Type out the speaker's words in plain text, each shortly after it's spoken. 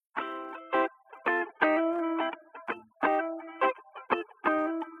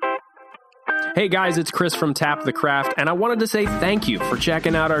Hey guys, it's Chris from Tap the Craft, and I wanted to say thank you for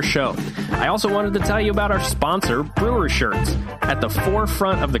checking out our show. I also wanted to tell you about our sponsor, Brewer Shirts. At the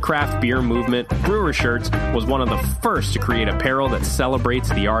forefront of the craft beer movement, Brewer Shirts was one of the first to create apparel that celebrates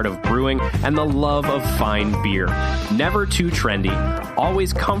the art of brewing and the love of fine beer. Never too trendy,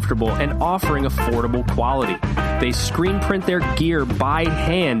 always comfortable, and offering affordable quality. They screen print their gear by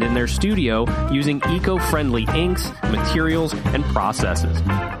hand in their studio using eco-friendly inks, materials, and processes.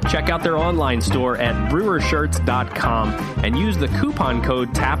 Check out their online store at brewershirts.com and use the coupon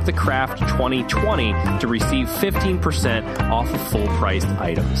code TAPTHECRAFT2020 to receive 15% off of full-priced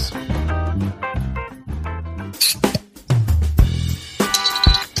items.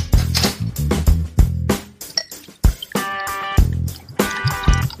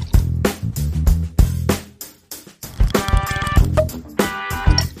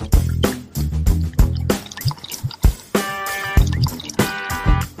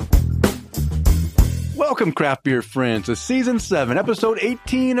 Welcome, craft beer friends, to Season 7, Episode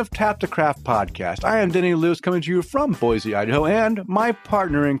 18 of Tap the Craft Podcast. I am Denny Lewis, coming to you from Boise, Idaho, and my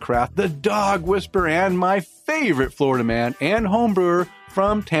partner in craft, the dog whisperer, and my favorite Florida man and homebrewer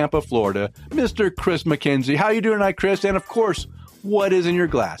from Tampa, Florida, Mr. Chris McKenzie. How you doing tonight, Chris? And, of course, what is in your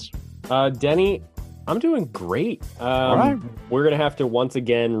glass? Denny, I'm doing great. All right. We're going to have to once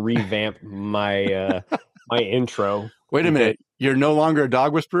again revamp my my intro. Wait a minute. You're no longer a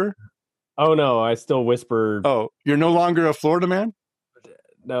dog whisperer? Oh, no, I still whisper. Oh, you're no longer a Florida man?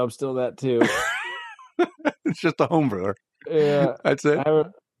 No, I'm still that, too. It's just a home brewer. Yeah. That's it?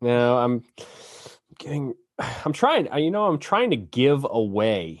 I'm trying to give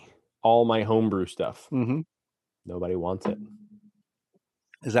away all my homebrew stuff. Mm-hmm. Nobody wants it.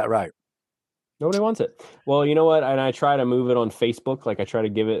 Is that right? Nobody wants it. Well, you know what? And I try to move it on Facebook. Like I try to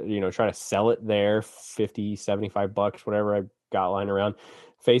give it, try to sell it there, $50, $75, whatever I got lying around.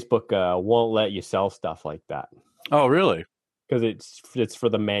 Facebook won't let you sell stuff like that. Oh, really? Because it's for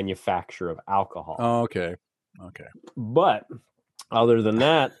the manufacture of alcohol. Oh, okay. But other than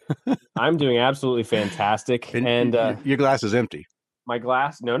that, I'm doing absolutely fantastic. And your glass is empty. My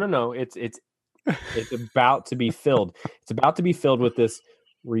glass? No. It's about to be filled. It's about to be filled with this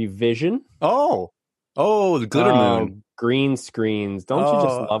Revision. Oh, the Glitter Moon. Green screens. Don't you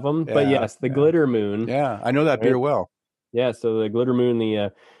just love them? Yeah, but yes, the Glitter Moon. Yeah, I know that beer well. Yeah, so the Glitter Moon,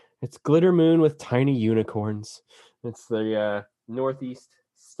 it's Glitter Moon with tiny unicorns. It's the Northeast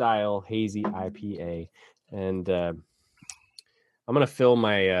style hazy IPA, and I'm gonna fill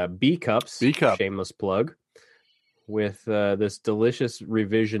my B cups. Shameless plug with this delicious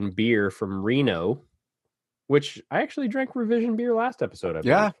Revision beer from Reno, which I actually drank Revision beer last episode. I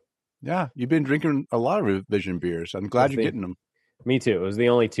believe. Yeah. You've been drinking a lot of Revision beers. I'm glad you're getting them. Me too. It was the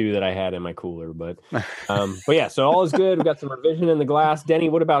only two that I had in my cooler, but yeah, so all is good. We got some Revision in the glass. Denny,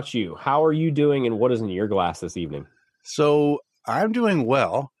 what about you? How are you doing, and what is in your glass this evening? So I'm doing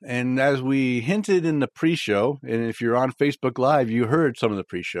well, and as we hinted in the pre-show, and if you're on Facebook Live, you heard some of the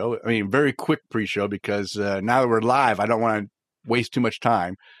pre-show. I mean, very quick pre-show because now that we're live, I don't want to waste too much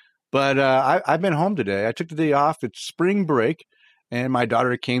time. But I've been home today. I took the day off. It's spring break, and my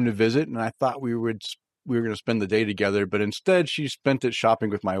daughter came to visit, and I thought we were going to spend the day together, but instead she spent it shopping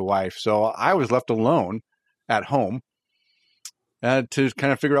with my wife. So I was left alone at home to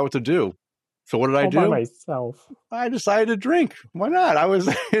kind of figure out what to do. So what did I do? By myself. I decided to drink. Why not?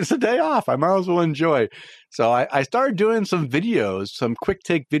 It's a day off. I might as well enjoy. So I started doing some videos, some quick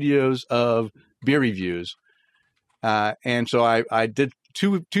take videos of beer reviews. And so I did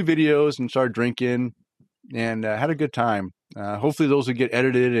two videos and started drinking and had a good time. Hopefully those will get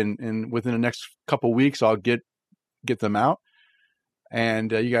edited and within the next couple weeks, I'll get them out.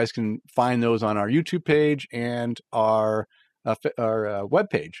 And you guys can find those on our YouTube page and our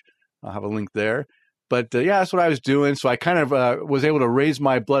webpage. I'll have a link there. But yeah, that's what I was doing. So I kind of was able to raise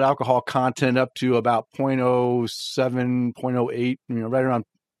my blood alcohol content up to about 0.07, 0.08, right around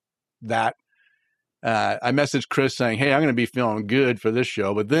that. I messaged Chris saying, hey, I'm going to be feeling good for this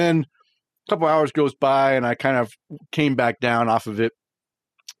show. But then a couple hours goes by and I kind of came back down off of it.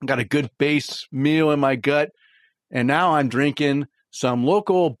 Got a good base meal in my gut. And now I'm drinking some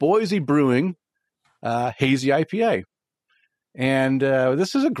local Boise Brewing hazy IPA. And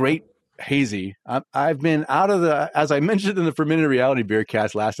this is a great hazy. I've been out of as I mentioned in the Fermented Reality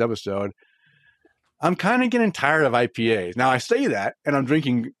Beercast last episode, I'm kind of getting tired of IPAs. Now I say that, and I'm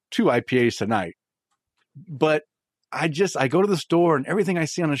drinking 2 IPAs tonight. But I go to the store and everything I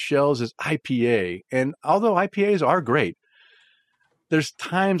see on the shelves is IPA. And although IPAs are great, there's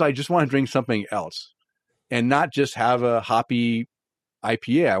times I just want to drink something else and not just have a hoppy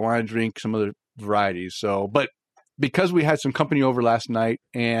IPA. I want to drink some other varieties. So, but because we had some company over last night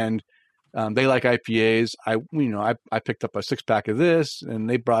and They like IPAs. I picked up a 6-pack of this, and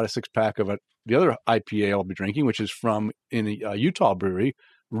they brought a 6-pack of the other IPA I'll be drinking, which is from in a Utah brewery,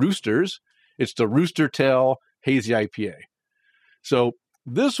 Roosters. It's the Rooster Tail Hazy IPA. So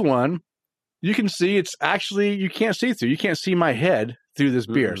this one, you can see it's actually, you can't see through. You can't see my head through this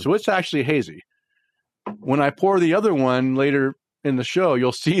beer. So it's actually hazy. When I pour the other one later in the show,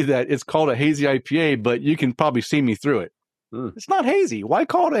 you'll see that it's called a hazy IPA, but you can probably see me through it. It's not hazy. Why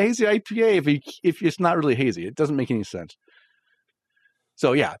call it a hazy IPA if it's not really hazy? It doesn't make any sense.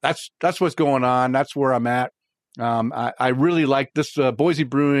 So yeah, that's what's going on. That's where I'm at. I really like this Boise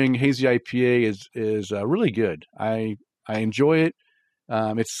Brewing Hazy IPA is really good. I enjoy it.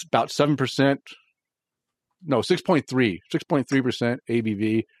 It's about 7%. No, 6.3%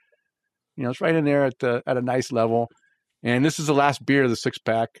 ABV. It's right in there at a nice level. And this is the last beer of the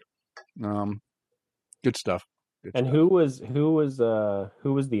 6-pack. Good stuff. And who was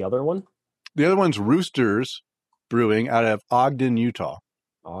the other one? The other one's Roosters Brewing out of Ogden, Utah.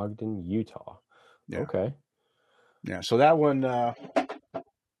 Ogden, Utah. Yeah. Okay. Yeah. So that one, I'll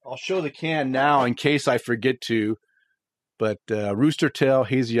show the can now in case I forget to. But Rooster Tail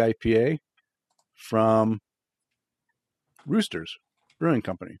Hazy IPA from Roosters Brewing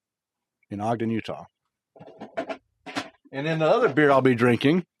Company in Ogden, Utah. And then the other beer I'll be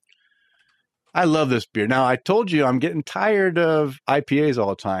drinking, I love this beer. Now, I told you I'm getting tired of IPAs all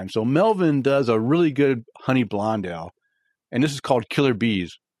the time. So Melvin does a really good honey blonde ale, and this is called Killer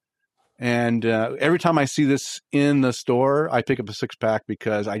Bees. And every time I see this in the store, I pick up a 6-pack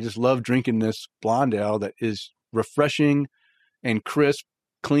because I just love drinking this blonde ale that is refreshing and crisp,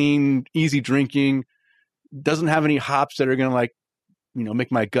 clean, easy drinking. Doesn't have any hops that are going to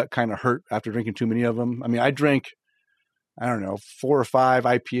make my gut kind of hurt after drinking too many of them. I mean, I drank, I don't know, 4 or 5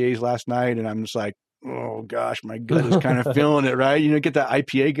 IPAs last night, and I'm just like, oh gosh, my gut is kind of feeling it, right? Get that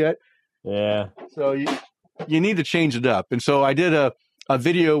IPA gut. Yeah. So you need to change it up. And so I did a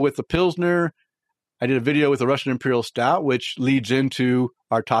video with the Pilsner. I did a video with the Russian Imperial Stout, which leads into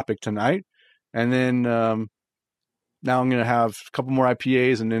our topic tonight. And then now I'm going to have a couple more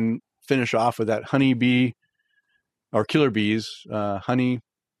IPAs and then finish off with that Honey Bee or Killer Bees honey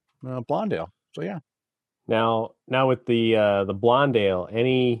blonde ale. So yeah. Now with the blonde ale,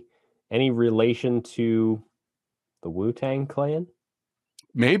 any relation to the Wu-Tang Clan?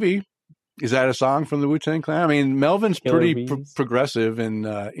 Maybe. Is that a song from the Wu-Tang Clan? I mean, Melvin's Killer pretty Bees? progressive in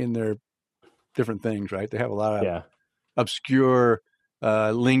their different things, right? They have a lot of obscure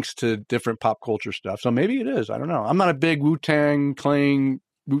links to different pop culture stuff. So maybe it is. I don't know. I'm not a big Wu-Tang Clan.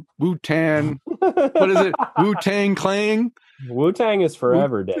 Wu-Tang. What is it? Wu-Tang Clan? Wu-Tang is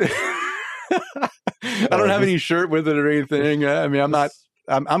forever dead. I don't have any shirt with it or anything. I mean,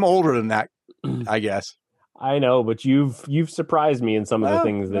 I'm older than that, I guess. I know, but you've surprised me in some of the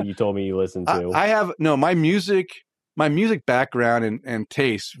things that you told me you listened to. I have my music background and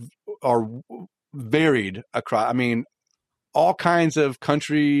tastes are varied across. I mean, all kinds of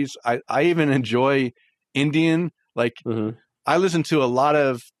countries. I even enjoy Indian. Like I listen to a lot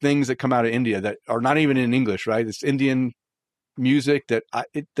of things that come out of India that are not even in English. Right? It's Indian music that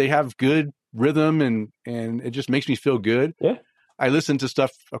they have good rhythm and it just makes me feel good. Yeah. I listen to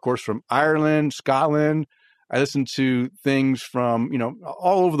stuff, of course, from Ireland, Scotland. I listen to things from,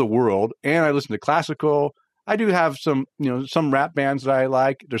 all over the world, and I listen to classical. I do have some rap bands that I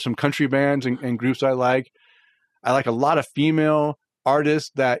like. There's some country bands and groups I like. I like a lot of female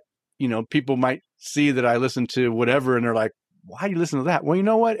artists that, people might see that I listen to whatever, and they're like, why do you listen to that? Well, you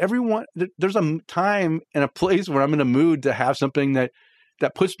know what? There's a time and a place where I'm in a mood to have something that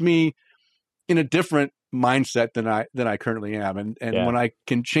puts me in a different mindset than I currently am. And when I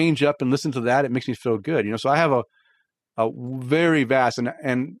can change up and listen to that, it makes me feel good. So I have a very vast,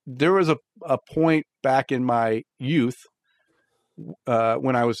 and there was a point back in my youth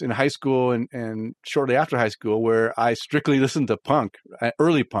when I was in high school and shortly after high school where I strictly listened to punk,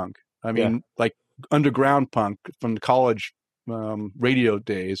 early punk. I mean, like underground punk from the college radio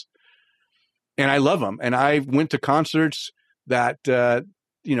days. And I love them. And I went to concerts that, that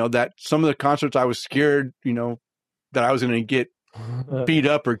some of the concerts I was scared, that I was going to get beat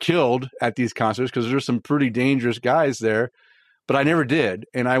up or killed at these concerts because there's some pretty dangerous guys there, but I never did.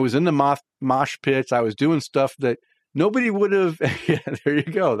 And I was in the mosh pits. I was doing stuff that nobody would have. Yeah, there you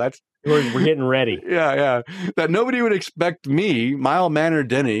go. We're getting ready. Yeah. That nobody would expect me, mild-mannered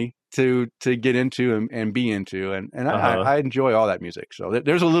Denny, to get into and be into. And I enjoy all that music. So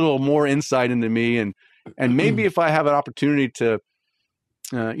there's a little more insight into me. And maybe if I have an opportunity to,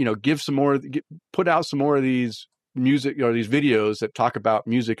 put out some more of these music or these videos that talk about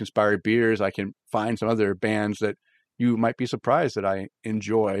music inspired beers, I can find some other bands that you might be surprised that I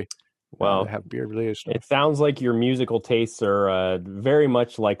enjoy Well, have beer related stuff. It sounds like your musical tastes are very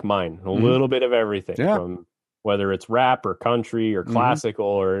much like mine. A little bit of everything, from whether it's rap or country or classical,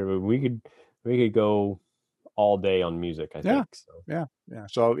 or we could go all day on music. I think.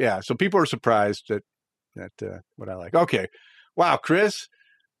 So. So people are surprised that what I like. Okay, wow, Chris.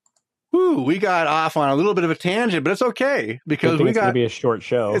 Woo, we got off on a little bit of a tangent, but it's okay because it's going to be a short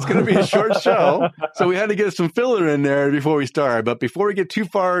show. It's going to be a short show. So we had to get some filler in there before we start. But before we get too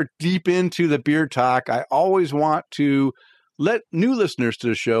far deep into the beer talk, I always want to let new listeners to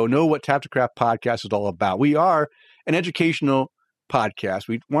the show know what Tap the Craft podcast is all about. We are an educational podcast.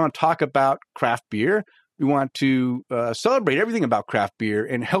 We want to talk about craft beer. We want to celebrate everything about craft beer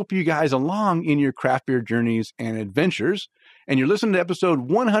and help you guys along in your craft beer journeys and adventures. And you're listening to episode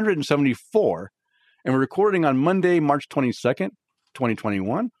 174, and we're recording on Monday, March 22nd,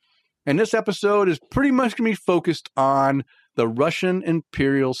 2021. And this episode is pretty much going to be focused on the Russian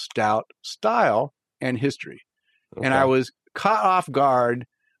Imperial Stout style and history. Okay. And I was caught off guard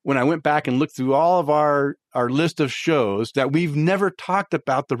when I went back and looked through all of our list of shows that we've never talked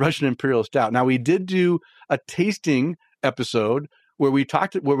about the Russian Imperial Stout. Now, we did do a tasting episode where we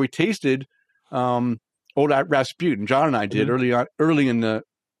tasted Old Rasputin. John and I did early in the,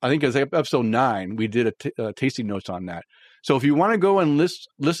 I think it was episode 9. We did a tasting notes on that. So if you want to go and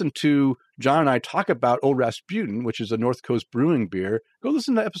listen to John and I talk about Old Rasputin, which is a North Coast brewing beer, go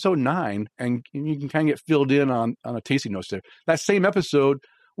listen to episode 9, and you can kind of get filled in on a tasting notes there. That same episode,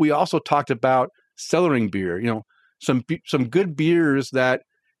 we also talked about cellaring beer. You know, some good beers that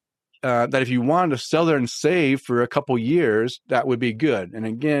if you wanted to cellar and save for a couple years, that would be good. And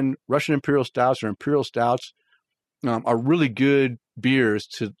again, Russian Imperial Stouts or Imperial Stouts are really good beers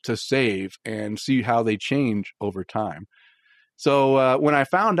to save and see how they change over time. So when I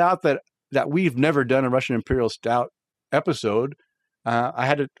found out that we've never done a Russian Imperial Stout episode, I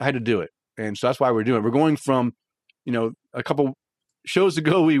had to do it. And so that's why we're doing it. We're going from, a couple shows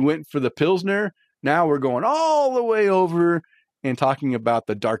ago, we went for the Pilsner. Now we're going all the way over and talking about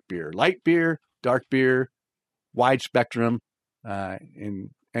the dark beer, light beer, dark beer, wide spectrum, and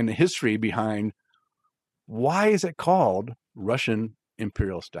the history behind why is it called Russian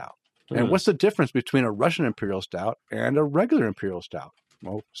Imperial Stout? And what's the difference between a Russian Imperial Stout and a regular Imperial Stout?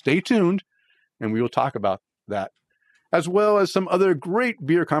 Well, stay tuned, and we will talk about that, as well as some other great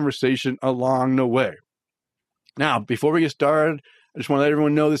beer conversation along the way. Now, before we get started, I just want to let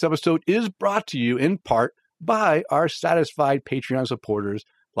everyone know this episode is brought to you in part by our satisfied Patreon supporters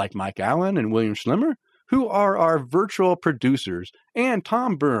like Mike Allen and William Schlimmer, who are our virtual producers, and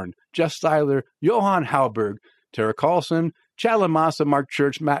Tom Byrne, Jeff Seiler, Johan Hauberg, Tara Carlson, Chad Lamassa, Mark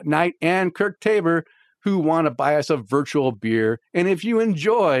Church, Matt Knight, and Kirk Tabor, who want to buy us a virtual beer. And if you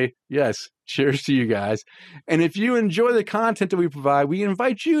enjoy, yes, cheers to you guys. And if you enjoy the content that we provide, we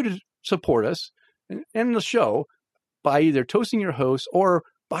invite you to support us and the show by either toasting your host or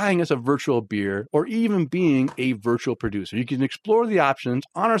buying us a virtual beer or even being a virtual producer. You can explore the options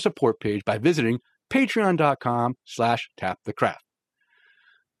on our support page by visiting patreon.com/tapthecraft.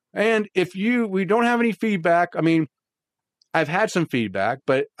 And if we don't have any feedback, I mean, I've had some feedback,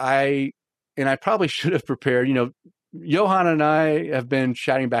 but I probably should have prepared. Johan and I have been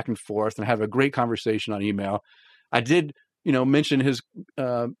chatting back and forth and have a great conversation on email. I did, mention his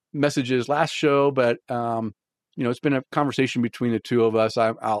messages last show, but it's been a conversation between the two of us.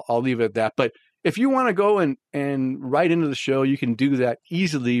 I'll leave it at that. But if you want to go and write into the show, you can do that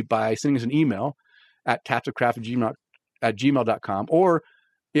easily by sending us an email at tapthecraft@gmail.com. Or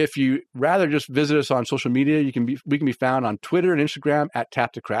if you rather just visit us on social media, we can be found on Twitter and Instagram at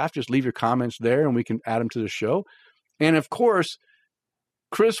tapthecraft. Just leave your comments there and we can add them to the show. And of course,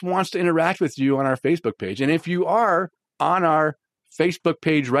 Chris wants to interact with you on our Facebook page. And if you are on our Facebook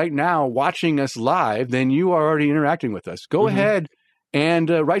page right now watching us live, then you are already interacting with us. Go ahead and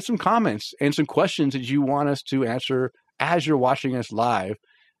write some comments and some questions that you want us to answer as you're watching us live.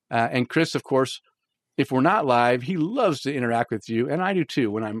 And Chris, of course, if we're not live, he loves to interact with you, and I do too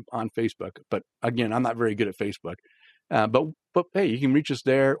when I'm on Facebook. But again, I'm not very good at Facebook. But hey, you can reach us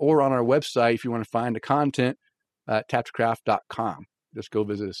there or on our website if you want to find the content, tapthecraft.com. Just go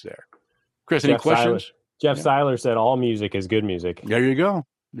visit us there. Chris, any questions? Jeff Seiler said all music is good music. There you go.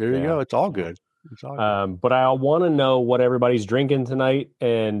 There you go. It's all good. It's all good. But I want to know what everybody's drinking tonight,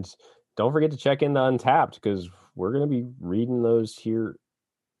 and don't forget to check in the Untapped because we're going to be reading those here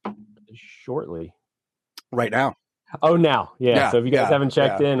shortly. Right now. Oh, now. Yeah. So if you guys haven't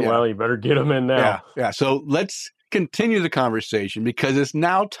checked in, well, you better get them in now. Yeah. So let's continue the conversation because it's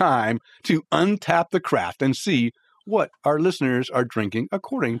now time to untap the craft and see what our listeners are drinking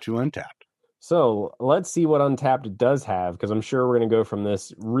according to Untapped. So let's see what Untapped does have, because I'm sure we're going to go from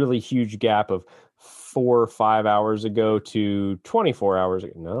this really huge gap of 4 or 5 hours ago to 24 hours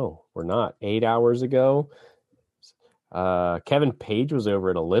ago. No, we're not. 8 hours ago. Kevin Page was over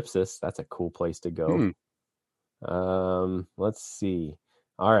at Ellipsis. That's a cool place to go. Let's see.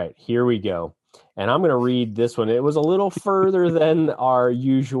 All right, here we go. And I'm going to read this one. It was a little further than our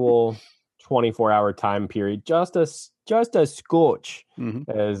usual 24-hour time period. Just a scotch,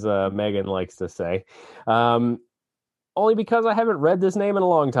 as Megan likes to say. Only because I haven't read this name in a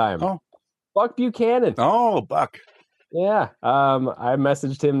long time. Oh. Buck Buchanan. Oh, Buck. Yeah. I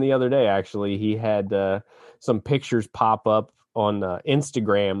messaged him the other day, actually. He had some pictures pop up on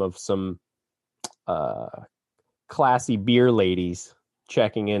Instagram of some classy beer ladies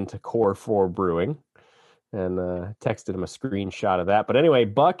checking into Core 4 Brewing, and texted him a screenshot of that. But anyway,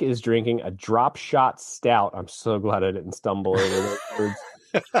 Buck is drinking a Drop Shot Stout. I'm so glad I didn't stumble over those words.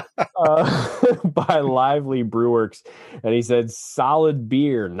 By Lively Brewworks. And he said, solid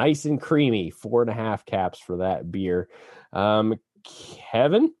beer, nice and creamy. 4.5 caps for that beer.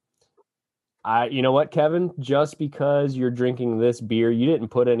 Kevin, you know what, Kevin? Just because you're drinking this beer, you didn't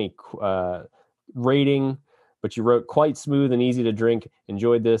put any rating, but you wrote quite smooth and easy to drink.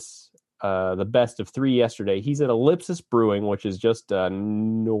 Enjoyed this. The best of 3 yesterday. He's at Ellipsis Brewing, which is just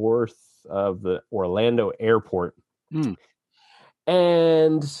north of the Orlando airport.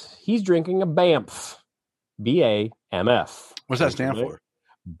 And he's drinking a BAMF. BAMF. What's that stand for?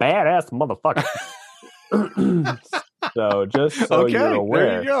 Badass motherfucker. So just so you're aware.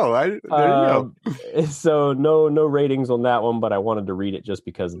 There you go. There you go. So no ratings on that one, but I wanted to read it just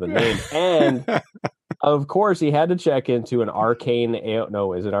because of the name. And of course, he had to check into an Arcane Ale.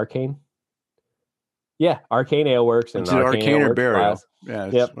 No, is it Arcane? Yeah, Arcane Ale Works. And Arcane or Burial. Class. Yeah,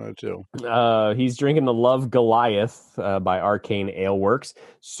 that's one too. He's drinking the Love Goliath by Arcane Ale Works.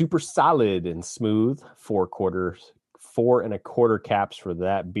 Super solid and smooth. 4.25 caps for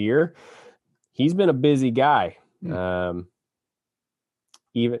that beer. He's been a busy guy. Even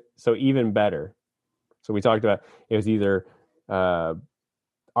better. So we talked about it was either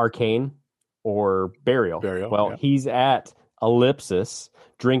Arcane or Burial. Well, he's at Ellipsis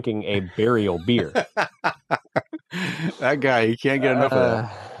drinking a Burial beer. That guy, he can't get enough of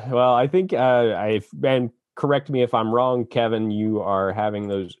that. Well, I think and correct me if I'm wrong, Kevin, you are having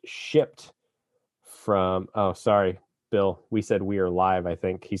those shipped from, sorry, Bill, we said we are live, I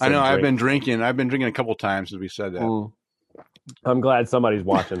think. He said, I know, I've been drinking a couple times since we said that. I'm glad somebody's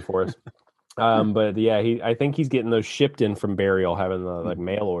watching for us. But yeah, I think he's getting those shipped in from Burial, having the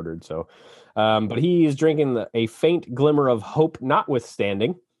mail ordered. So, but he is drinking a faint glimmer of hope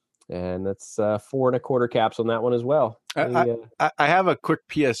notwithstanding. And that's 4.25 caps on that one as well. I have a quick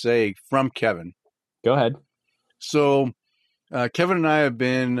PSA from Kevin. Go ahead. So Kevin and I have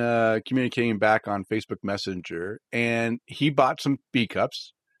been communicating back on Facebook Messenger, and he bought some B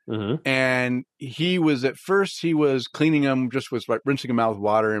cups. And he was cleaning them, just was like rinsing them out with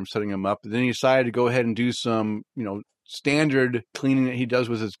water and setting them up. But then he decided to go ahead and do some, standard cleaning that he does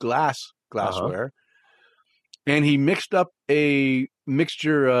with his glassware. And he mixed up a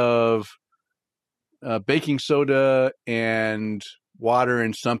mixture of baking soda and water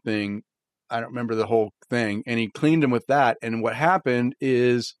and something. I don't remember the whole thing. And he cleaned them with that. And what happened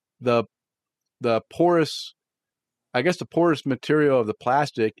is the porous material of the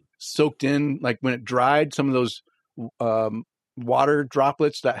plastic soaked in, like when it dried, some of those water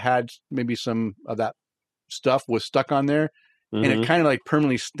droplets that had maybe some of that stuff was stuck on there. And it kind of like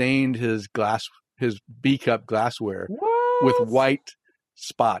permanently stained his B cup glassware with white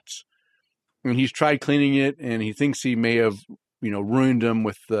spots. And he's tried cleaning it, and he thinks he may have, ruined them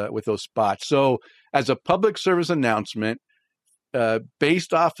with those spots. So as a public service announcement,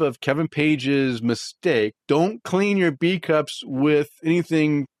 based off of Kevin Page's mistake, don't clean your B cups with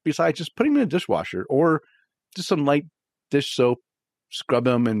anything besides just putting them in a dishwasher or just some light dish soap, scrub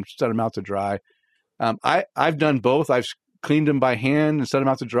them and set them out to dry. I've done both. I've cleaned them by hand and set them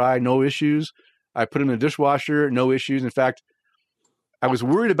out to dry, no issues. I put them in the dishwasher, no issues. In fact, I was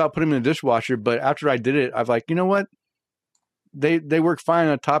worried about putting them in the dishwasher, but after I did it, I was like, you know what? They work fine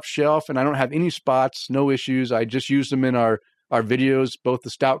on a top shelf, and I don't have any spots, no issues. I just use them in our videos, both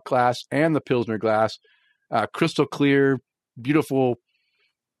the stout glass and the Pilsner glass, crystal clear, beautiful,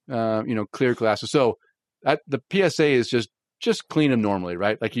 clear glasses. So the PSA is just clean them normally,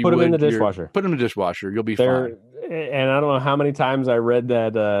 right? Like you put them in the dishwasher. Put them in the dishwasher. You'll be fine. And I don't know how many times I read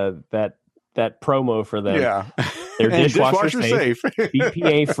that promo for them. Yeah. They're dishwasher safe.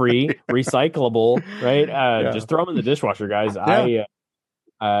 BPA free, recyclable, right? Just throw them in the dishwasher, guys.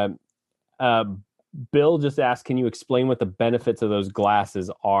 Yeah. Bill just asked, can you explain what the benefits of those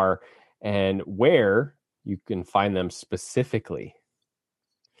glasses are? and where you can find them specifically.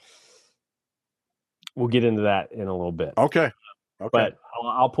 We'll get into that in a little bit. Okay. But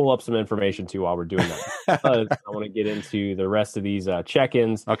I'll pull up some information too while we're doing that. I want to get into the rest of these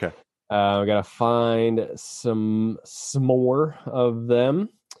check-ins. Okay. We got to find some more of them.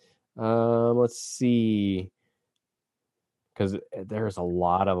 Let's see, because there's a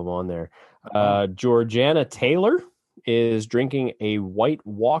lot of them on there. Georgiana Taylor is drinking a White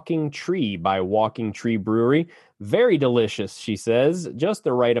Walking Tree by Walking Tree Brewery. Very delicious, she says. Just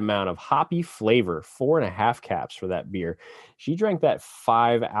the right amount of hoppy flavor. 4.5 caps for that beer. She drank that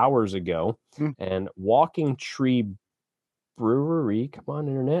 5 hours ago. And Walking Tree Brewery, come on,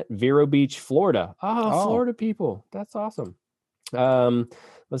 internet, Vero Beach, Florida. Oh, Florida people. That's awesome.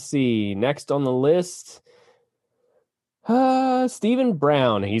 Let's see. Next on the list, Stephen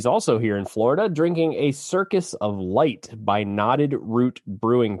Brown. He's also here in Florida, drinking a Circus of Light by Knotted Root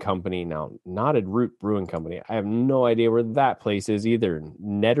Brewing Company. Now, Knotted Root Brewing Company, I have no idea where that place is either.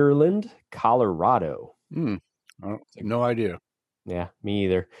 Nederland, Colorado. No idea. Yeah, me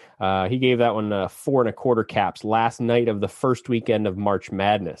either. He gave that one 4.25 caps last night of the first weekend of March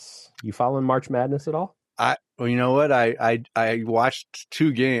Madness. You following March Madness at all? Well, you know what? I watched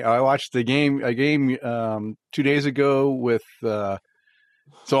two games. I watched a game 2 days ago with. So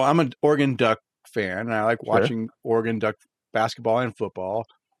I'm an Oregon Duck fan, and I like watching Oregon Duck basketball and football.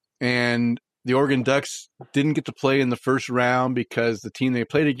 And the Oregon Ducks didn't get to play in the first round because the team they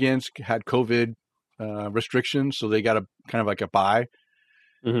played against had COVID restrictions, so they got a kind of like a bye.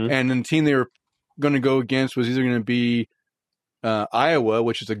 And then the team they were going to go against was either going to be Iowa,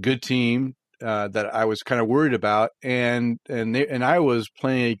 which is a good team. That I was kind of worried about, and I was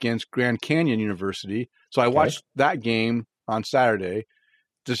playing against Grand Canyon University, so I watched that game on Saturday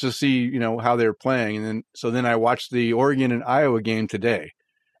just to see how they were playing, and then I watched the Oregon and Iowa game today,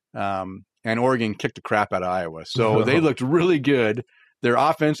 and Oregon kicked the crap out of Iowa, so they looked really good. Their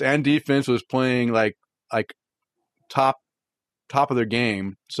offense and defense was playing like top of their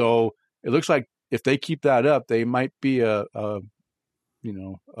game, so it looks like if they keep that up, they might be a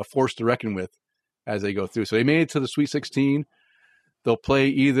force to reckon with as they go through. So they made it to the Sweet 16. They'll play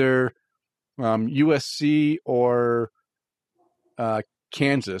either USC or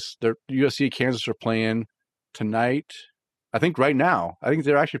Kansas. USC and Kansas are playing tonight. I think right now. I think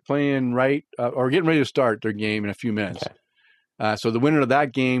they're actually playing or getting ready to start their game in a few minutes. Okay. So the winner of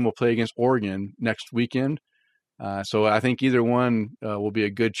that game will play against Oregon next weekend. So I think either one will be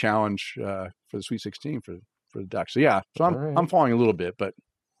a good challenge for the Sweet 16 for the Ducks. So yeah, I'm following a little bit, but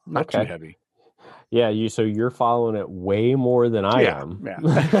not too heavy. Yeah, so you're following it way more than I am.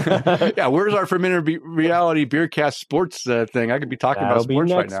 Yeah. Yeah, where's our Fermented Reality Beercast sports thing? I could be talking about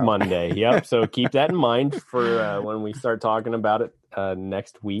sports right now. That'll be next Monday. Yep. So keep that in mind for when we start talking about it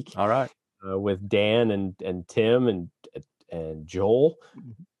next week. All right. With Dan and Tim and Joel.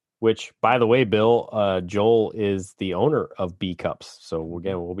 Which, by the way, Bill, Joel is the owner of B Cups. So,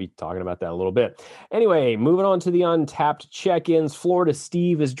 again, we'll be talking about that a little bit. Anyway, moving on to the Untapped check-ins. Florida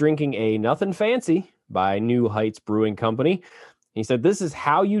Steve is drinking a Nothing Fancy by New Heights Brewing Company. He said, this is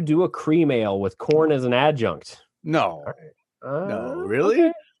how you do a cream ale with corn as an adjunct. No. No,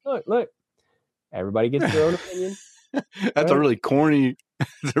 really? Okay. Look. Everybody gets their own opinion. That's a really corny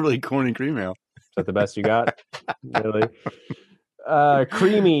cream ale. Is that the best you got? Really?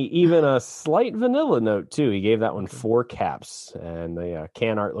 Creamy, even a slight vanilla note too. He gave that one 4 caps, and the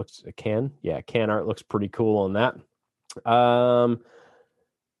can art looks pretty cool on that.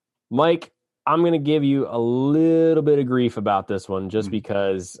 Mike, I'm going to give you a little bit of grief about this one just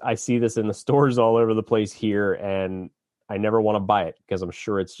because I see this in the stores all over the place here, and I never want to buy it because I'm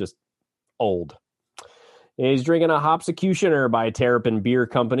sure it's just old. He's drinking a Hopsecutioner by Terrapin Beer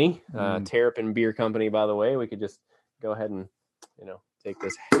Company. Terrapin Beer Company, by the way, we could just go ahead and take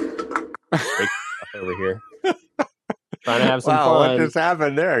this over here. Trying to have some fun. What just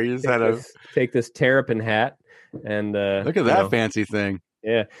happened there? You just take this Terrapin hat and look at that fancy thing.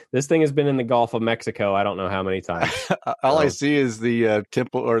 Yeah, this thing has been in the Gulf of Mexico. I don't know how many times. All I see is the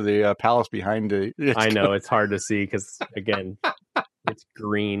temple or the palace behind it. I know it's hard to see because again, it's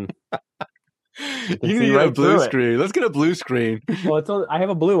green. You need a blue screen. Let's get a blue screen. Well, I have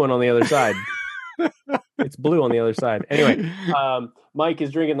a blue one on the other side. It's blue on the other side. Anyway, Mike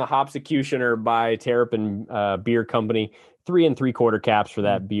is drinking the Hopsecutioner by Terrapin Beer Company. 3 3/4 caps for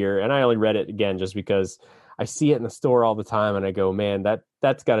that beer. And I only read it again just because I see it in the store all the time. And I go, man,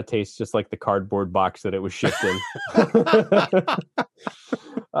 that's got to taste just like the cardboard box that it was shipped in.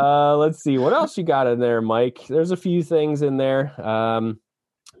 Let's see. What else you got in there, Mike? There's a few things in there.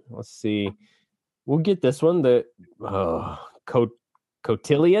 Let's see. We'll get this one. The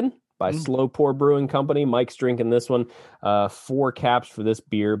Cotillion by Slow Pour Brewing Company. Mike's drinking this one. 4 caps for this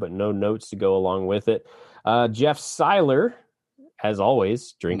beer, but no notes to go along with it. Jeff Seiler, as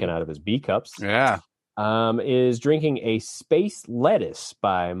always, drinking out of his B cups. Yeah. Is drinking a Space Lettuce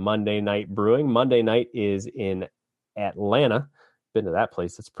by Monday Night Brewing. Monday Night is in Atlanta. Been to that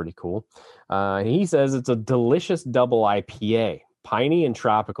place. That's pretty cool. He says it's a delicious double IPA. Piney and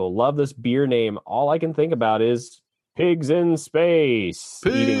tropical. Love this beer name. All I can think about is pigs in space.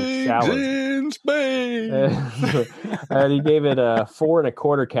 Eating salads. In space. And he gave it 4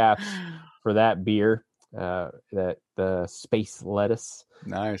 1/4 caps for that beer. That the Space Lettuce.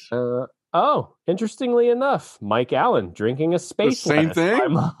 Nice. Interestingly enough, Mike Allen drinking a Space same Lettuce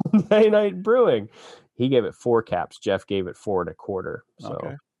thing? by Monday Night Brewing. He gave it 4 caps. Jeff gave it 4 1/4. So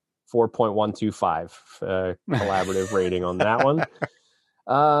Okay. 4.125 collaborative rating on that one.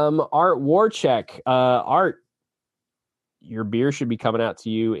 Art Warcheck. Art, your beer should be coming out to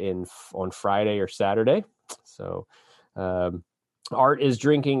you on Friday or Saturday. So Art is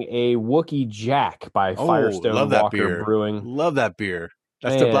drinking a Wookiee Jack by Firestone Walker Brewing. Love that beer.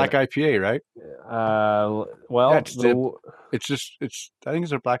 That's the black IPA, right? I think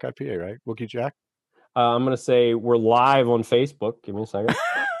it's a black IPA, right? Wookiee Jack. I'm going to say we're live on Facebook. Give me a second.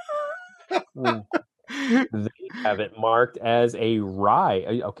 They have it marked as a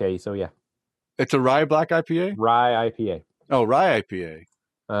rye. Okay, so yeah. It's a rye black IPA? Rye IPA. Oh, rye IPA.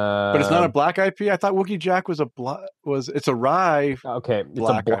 But it's not a black IPA? I thought Wookiee Jack was it's a rye. Okay, it's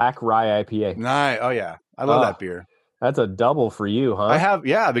a black rye IPA. Nice. Oh, yeah. I love that beer. That's a double for you, huh? I have,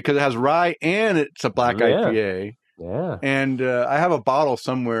 because it has rye and it's a black IPA. Yeah. And I have a bottle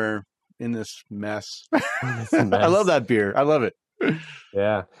somewhere in this mess. I love that beer. I love it.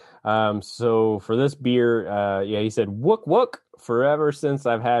 Yeah. So for this beer, he said, wook wook, forever since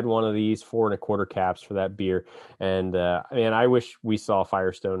I've had one of these 4 1/4 caps for that beer. And I wish we saw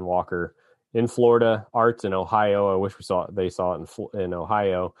Firestone Walker in Florida. Arts in Ohio. I wish they saw it in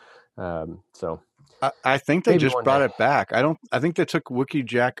Ohio. So I think they just brought it back. I think they took Wookiee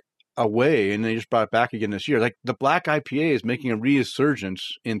Jack away and they just brought it back again this year. Like the black IPA is making a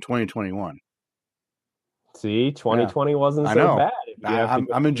resurgence in 2021. See, 2020 wasn't so bad.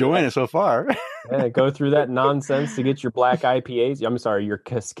 I'm enjoying it so far. Go through that nonsense to get your black IPAs. I'm sorry, your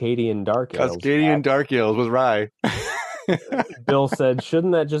Cascadian Dark Ales. Cascadian Dark Ales with rye. Bill said,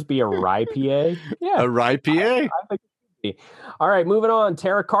 shouldn't that just be a rye PA? Yeah. A rye PA? I think it should be. All right, moving on.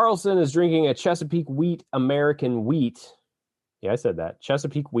 Tara Carlson is drinking a Chesapeake Wheat American Wheat. Yeah, I said that.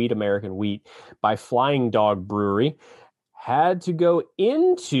 Chesapeake Wheat American Wheat by Flying Dog Brewery. Had to go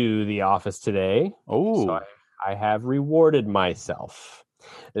into the office today. Oh. So I have rewarded myself.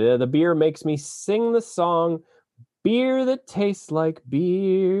 The beer makes me sing the song Beer That Tastes Like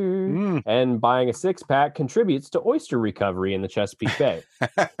Beer. And buying a 6-pack contributes to oyster recovery in the Chesapeake Bay.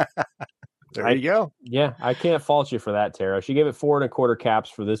 There you go. Yeah, I can't fault you for that, Tara. She gave it 4 1/4 caps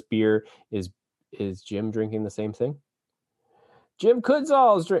for this beer. Is Jim drinking the same thing? Jim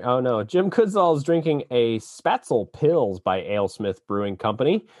Kudzall is drinking a Spatzel Pils by AleSmith Brewing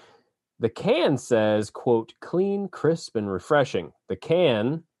Company. The can says, quote, clean, crisp, and refreshing. The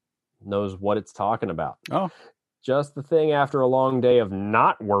can knows what it's talking about. Oh. Just the thing after a long day of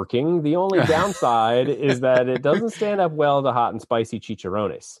not working. The only downside is that it doesn't stand up well to hot and spicy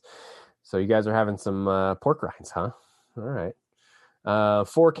chicharrones. So you guys are having some pork rinds, huh? All right.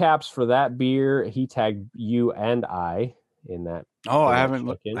 4 caps for that beer. He tagged you and I in that. Oh, I haven't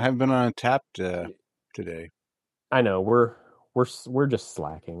been on Tapped today. I know we're just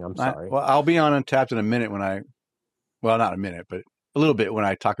slacking. I'm sorry. I'll be on Untapped in a minute not a minute, but a little bit when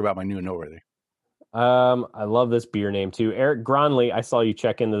I talk about my new and noteworthy. I love this beer name too. Eric Gronley, I saw you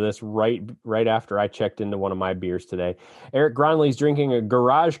check into this right after I checked into one of my beers today. Eric Gronley's drinking a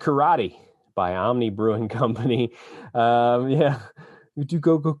Garage Karate by Omni Brewing Company. Yeah. You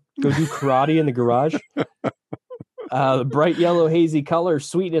go do karate in the garage. The bright yellow hazy color,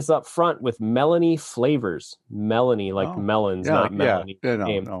 sweetness up front with melony flavors. Melony, like melons, not melony. Yeah,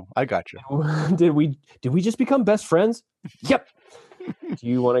 no, I got you. Did we just become best friends? Yep. Do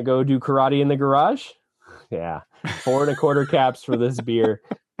you want to go do karate in the garage? Yeah. 4 1/4 caps for this beer.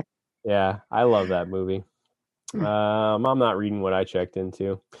 Yeah, I love that movie. I'm not reading what I checked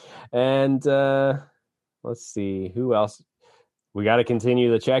into. And let's see who else. We got to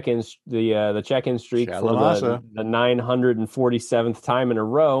continue the check-in streak Chad for LaMassa. the 947th time in a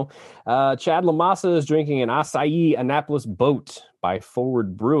row. Chad LaMassa is drinking an Acai Annapolis Boat by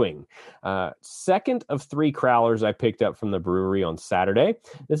Forward Brewing. Second of 3 crowlers I picked up from the brewery on Saturday.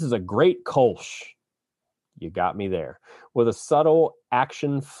 This is a great Kolsch. You got me there. With a subtle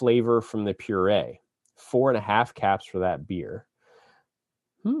action flavor from the puree. 4 1/2 caps for that beer.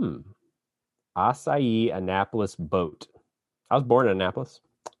 Acai Annapolis Boat. I was born in Annapolis.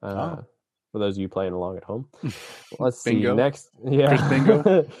 Oh. For those of you playing along at home. Let's see. Bingo. Next. Yeah. Chris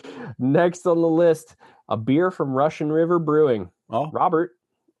Bingo. Next on the list, a beer from Russian River Brewing. Oh. Robert,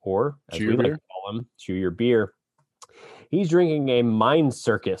 or as Chew we your like beer. to call him, Chew Your Beer. He's drinking a Mind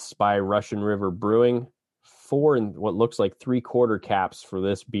Circus by Russian River Brewing. 4 and what looks like 3/4 caps for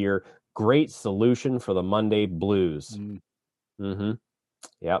this beer. Great solution for the Monday blues.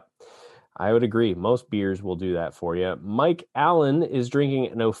 Yep. I would agree. Most beers will do that for you. Mike Allen is drinking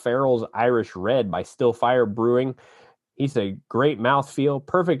an O'Farrell's Irish Red by Stillfire Brewing. He's a great mouthfeel,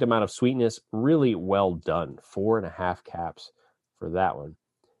 perfect amount of sweetness, really well done. 4.5 caps for that one.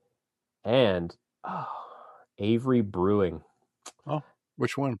 And Avery Brewing. Oh,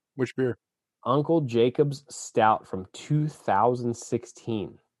 which one? Which beer? Uncle Jacob's Stout from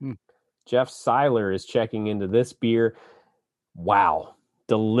 2016. Jeff Seiler is checking into this beer. Wow.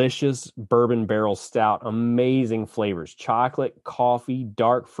 Delicious bourbon barrel stout. Amazing flavors. Chocolate, coffee,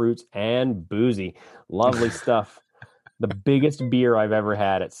 dark fruits, and boozy. Lovely stuff. The biggest beer I've ever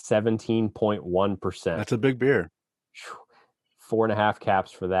had at 17.1%. That's a big beer. 4.5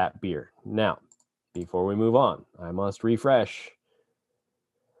 caps for that beer. Now, before we move on, I must refresh.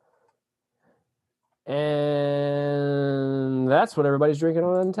 And that's what everybody's drinking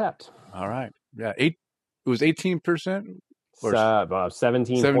on Untapped. All right. Yeah. It was 18%? Or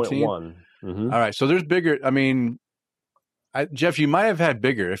 17.1. All right. So there's bigger. I mean, Jeff, you might have had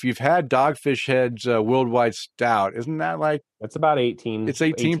bigger. If you've had Dogfish Head's Worldwide Stout, isn't that like... That's about 18. It's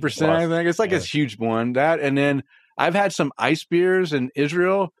 18%, I think. It's like a huge one. That, and then I've had some ice beers in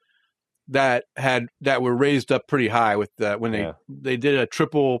Israel that were raised up pretty high with when they did a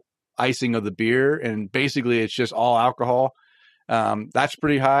triple icing of the beer, and basically it's just all alcohol. That's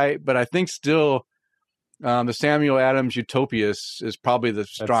pretty high, but I think still the Samuel Adams Utopias is probably the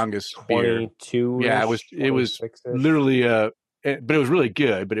strongest 22. beer. Yeah, it was literally but it was really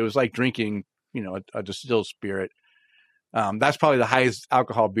good, but it was like drinking, a distilled spirit. That's probably the highest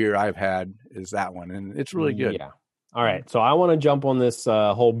alcohol beer I've had is that one, and it's really good. Yeah. All right, so I want to jump on this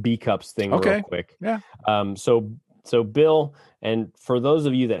whole B Cups thing real quick. Yeah. So Bill, and for those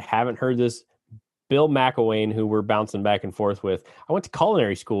of you that haven't heard this, Bill McElwain, who we're bouncing back and forth with, I went to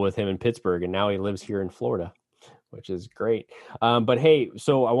culinary school with him in Pittsburgh, and now he lives here in Florida, which is great. But hey,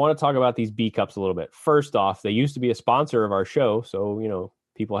 so I want to talk about these B Cups a little bit. First off, they used to be a sponsor of our show, so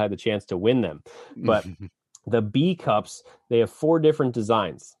people had the chance to win them. But the B Cups, they have 4 different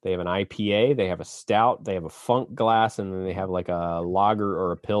designs. They have an IPA, they have a stout, they have a funk glass, and then they have like a lager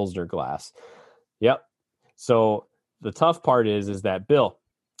or a Pilsner glass. Yep. So the tough part is that Bill,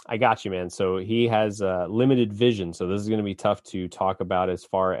 I got you, man. So he has limited vision. So this is going to be tough to talk about as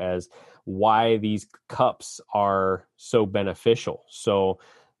far as why these cups are so beneficial. So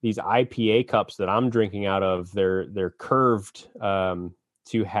these IPA cups that I'm drinking out of, they're curved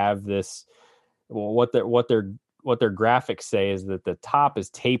to have this. Well, what their graphics say is that the top is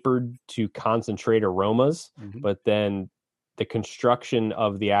tapered to concentrate aromas, but then the construction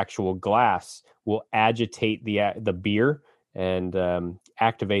of the actual glass will agitate the beer and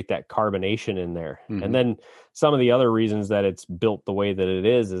activate that carbonation in there. And then some of the other reasons that it's built the way that it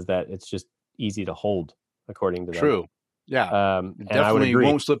is that it's just easy to hold, according to them. True. Yeah. And definitely I would agree.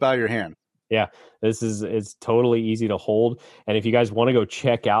 Won't slip out of your hand. Yeah, it's totally easy to hold. And if you guys want to go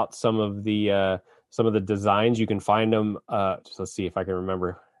check out some of the designs, you can find them. Let's see if I can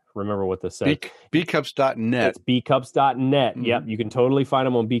remember what this says. Bcups.net. It's bcups.net. Yep, you can totally find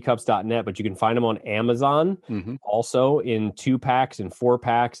them on bcups.net, but you can find them on Amazon also in 2-packs and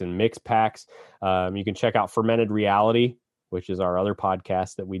 4-packs and mixed packs. You can check out Fermented Reality, which is our other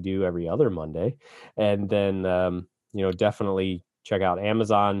podcast that we do every other Monday. And then, definitely check out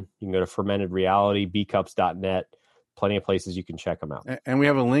Amazon. You can go to Fermented Reality, bcups.net. Plenty of places you can check them out. And we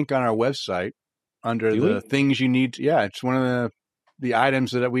have a link on our website under things you need. It's one of the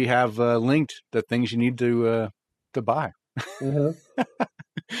items that we have linked, the things you need to buy.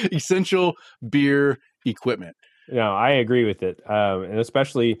 Essential beer equipment. I agree with it. And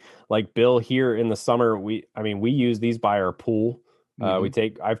especially like Bill here in the summer, we use these by our pool.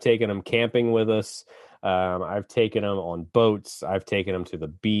 I've taken them camping with us. I've taken them on boats. I've taken them to the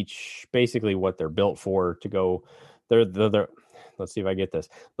beach. Basically, what they're built for to go. They're let's see if I get this.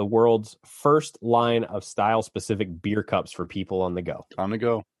 The world's first line of style-specific beer cups for people on the go. On the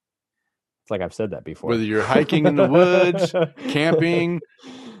go. It's like I've said that before. Whether you're hiking in the woods, camping,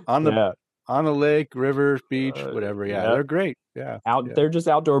 on the lake, river, beach, whatever. They're great. They're just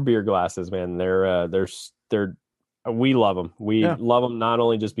outdoor beer glasses, man. They're we love them. We love them not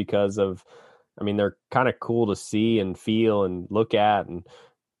only just because of. They're kind of cool to see and feel and look at, and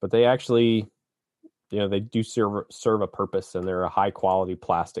but they actually, they do serve a purpose, and they're a high quality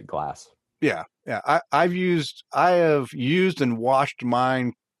plastic glass. Yeah. I have used and washed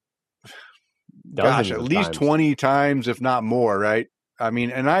mine. Gosh, at least 20 times, if not more. Right. I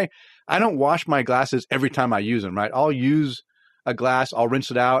mean, and I don't wash my glasses every time I use them. Right. I'll use a glass, I'll rinse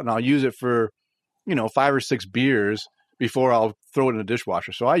it out, and I'll use it for, 5 or 6 beers before I'll throw it in the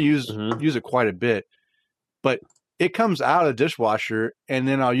dishwasher. So I use it quite a bit, but it comes out of the dishwasher and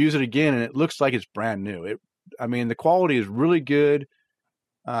then I'll use it again and it looks like it's brand new. The quality is really good.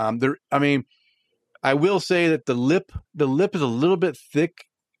 I will say that the lip is a little bit thick,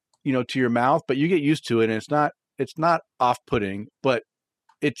 to your mouth, but you get used to it and it's not off-putting, but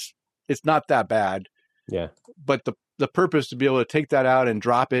it's not that bad. Yeah. But the purpose to be able to take that out and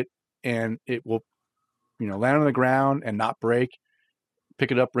drop it and it will, land on the ground and not break,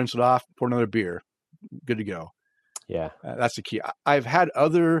 pick it up, rinse it off, pour another beer, good to go. Yeah. That's the key. I've had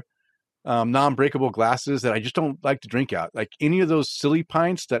other non-breakable glasses that I just don't like to drink out. Like any of those silly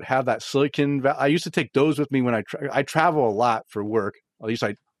pints that have that silicon. I used to take those with me when I travel a lot for work. At least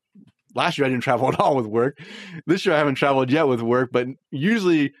last year I didn't travel at all with work. This year I haven't traveled yet with work, but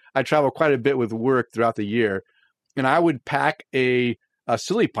usually I travel quite a bit with work throughout the year. And I would pack a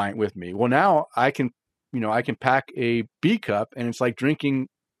silly pint with me. Well, now I can pack a B cup and it's like drinking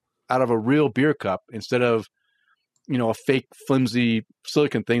out of a real beer cup instead of, a fake flimsy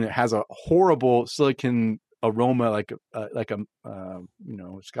silicon thing that has a horrible silicon aroma, it's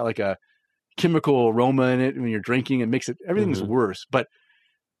got like a chemical aroma in it when you're drinking. It makes everything's worse. But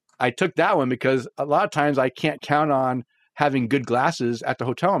I took that one because a lot of times I can't count on having good glasses at the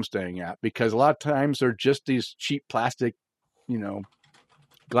hotel I'm staying at, because a lot of times they're just these cheap plastic,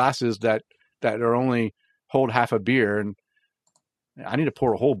 glasses that are only hold half a beer, and I need to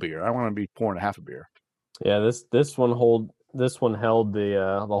pour a whole beer. I don't want to be pouring a half a beer. Yeah, this one held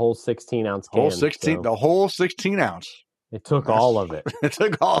the whole 16-ounce can. The whole 16 ounce. It took all of it. It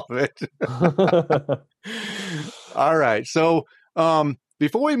took all of it. All right. So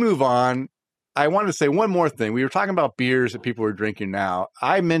before we move on, I wanted to say one more thing. We were talking about beers that people are drinking now.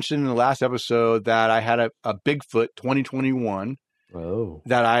 I mentioned in the last episode that I had a Bigfoot 2021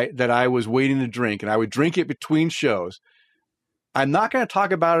 that I was waiting to drink, and I would drink it between shows. I'm not going to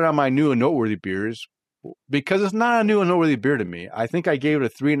talk about it on my new and noteworthy beers because it's not a new and noteworthy beer to me. I think I gave it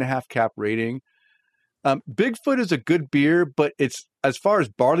a 3.5 cap rating. Bigfoot is a good beer, but it's, as far as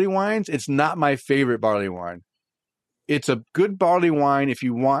barley wines, it's not my favorite barley wine. It's a good barley wine if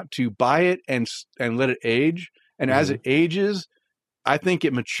you want to buy it and let it age. And as it ages, I think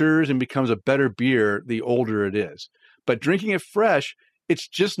it matures and becomes a better beer the older it is. But drinking it fresh, it's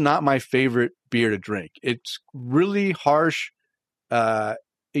just not my favorite beer to drink. It's really harsh, and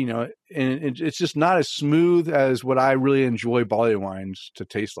it's just not as smooth as what I really enjoy barley wines to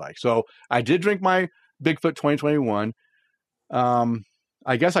taste like. So I did drink my Bigfoot 2021.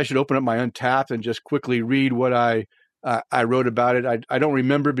 I guess I should open up my Untappd and just quickly read what I wrote about it. I don't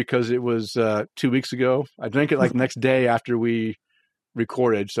remember because it was 2 weeks ago. I drank it like next day after we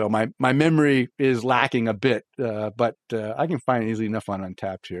recorded, so my memory is lacking a bit. But I can find it easily enough on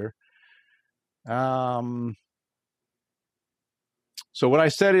Untappd here. So what I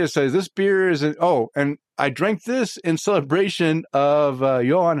said says this beer is and I drank this in celebration of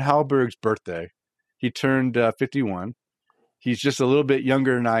Johan Halberg's birthday. He turned 51. He's just a little bit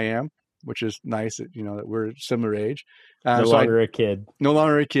younger than I am, which is nice that, that we're similar age. No longer a kid. No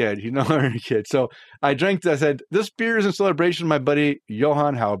longer a kid. He's no longer a kid. So I said, this beer is in celebration of my buddy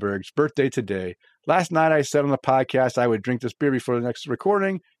Johan Halberg's birthday today. Last night I said on the podcast I would drink this beer before the next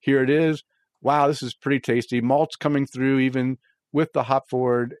recording. Here it is. Wow, this is pretty tasty. Malt's coming through even with the hop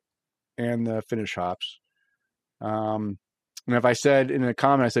forward and the finish hops. And if I said in a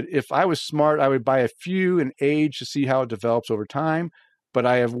comment, I said, if I was smart, I would buy a few and age to see how it develops over time. But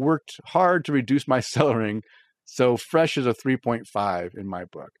I have worked hard to reduce my cellaring. So fresh is a 3.5 in my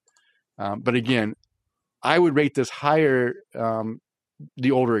book. But again, I would rate this higher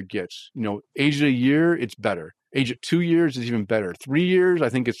the older it gets. Age it a year, it's better. Age it 2 years is even better. 3 years, I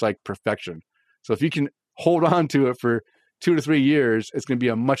think it's like perfection. So if you can hold on to it for 2 to 3 years, it's going to be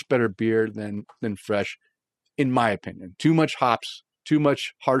a much better beer than fresh, in my opinion. Too much hops, too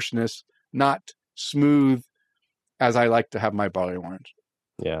much harshness, not smooth as I like to have my barley wines.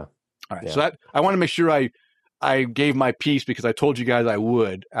 Yeah. All right. Yeah. So I want to make sure I gave my piece because I told you guys I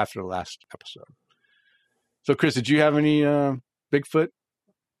would after the last episode. So Chris, did you have any Bigfoot?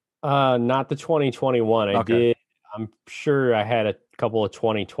 Not the 2021. I did. I'm sure I had a couple of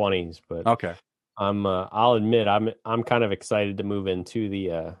 2020s, but okay. I'll admit I'm kind of excited to move into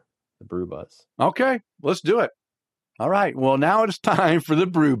the Brew Buzz. Okay, let's do it. All right. Well, now it's time for the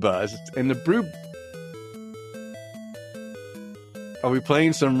Brew Buzz. And the Brew... Are we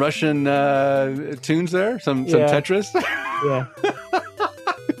playing some Russian tunes there? Some Tetris? Yeah.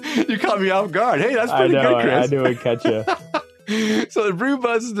 You caught me off guard. Hey, that's pretty good, Chris. I knew it'd catch you. So the Brew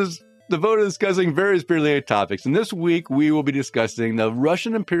Buzz is devoted to discussing various beer-related topics. And this week, we will be discussing the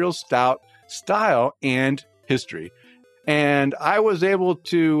Russian Imperial Stout style and history. And I was able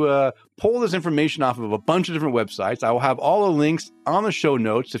to pull this information off of a bunch of different websites. I will have all the links on the show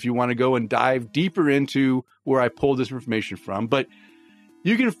notes if you want to go and dive deeper into where I pulled this information from. But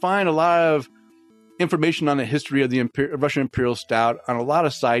you can find a lot of information on the history of the Russian Imperial Stout on a lot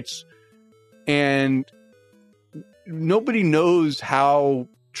of sites. And nobody knows how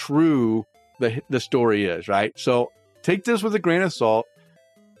true the story is, right? So take this with a grain of salt.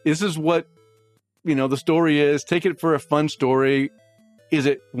 This is what the story is. Take it for a fun story. Is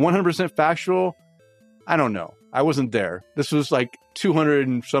it 100% factual? I don't know. I wasn't there. This was like 200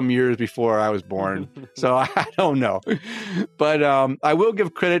 and some years before I was born. So I don't know. But I will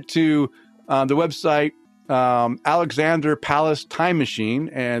give credit to the website Alexander Palace Time Machine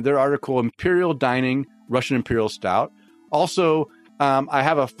and their article Imperial Dining Russian Imperial Stout. Also, I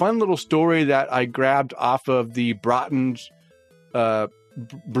have a fun little story that I grabbed off of the Broughton's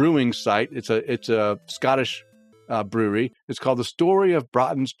brewing site. It's a Scottish brewery. It's called The Story of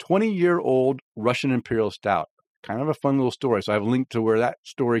Broughton's 20-year-old Russian Imperial Stout. Kind of a fun little story. So I have a link to where that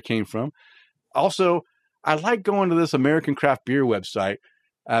story came from. Also, I like going to this American Craft Beer website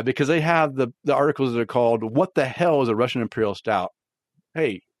because they have the articles that are called "What the Hell is a Russian Imperial Stout?"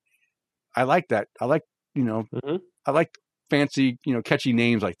 Hey, I like that. I like I like fancy catchy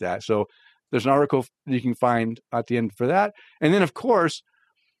names like that. So there's an article you can find at the end for that. And then, of course,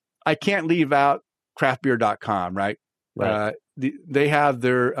 I can't leave out craftbeer.com, right? They have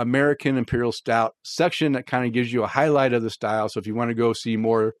their American Imperial Stout section that kind of gives you a highlight of the style. So if you want to go see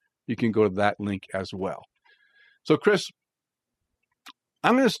more, you can go to that link as well. So, Chris,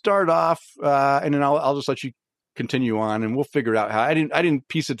 I'm going to start off, and then I'll just let you continue on, and we'll figure out how. I didn't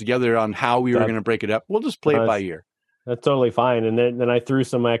piece it together on how we were going to break it up. We'll just play it by ear. That's totally fine. And then I threw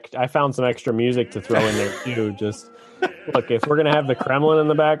I found some extra music to throw in there too. Just look, if we're going to have the Kremlin in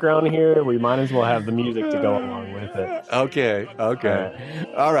the background here, we might as well have the music to go along with it. Okay.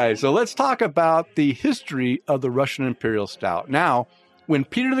 All right. So let's talk about the history of the Russian Imperial Stout. Now, when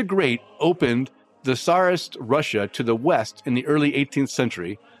Peter the Great opened the Tsarist Russia to the west in the early 18th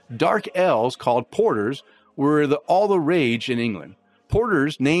century, dark ales called porters were all the rage in England.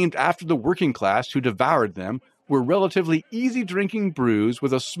 Porters, named after the working class who devoured them, were relatively easy-drinking brews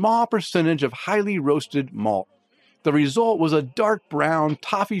with a small percentage of highly roasted malt. The result was a dark brown,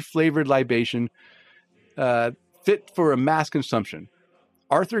 toffee-flavored libation fit for a mass consumption.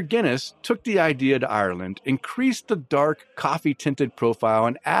 Arthur Guinness took the idea to Ireland, increased the dark, coffee-tinted profile,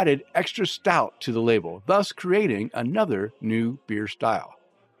 and added extra stout to the label, thus creating another new beer style.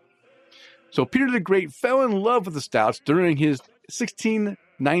 So Peter the Great fell in love with the stouts during his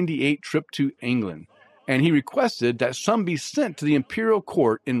 1698 trip to England, and he requested that some be sent to the imperial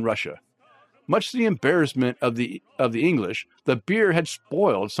court in Russia. Much to the embarrassment of the English, the beer had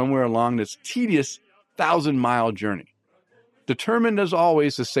spoiled somewhere along this tedious 1,000-mile journey. Determined as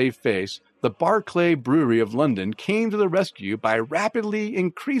always to save face, the Barclay Brewery of London came to the rescue by rapidly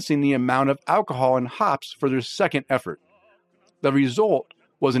increasing the amount of alcohol and hops for their second effort. The result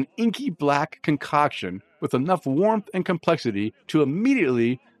was an inky black concoction with enough warmth and complexity to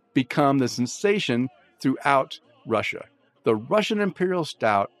immediately become the sensation throughout Russia. The Russian Imperial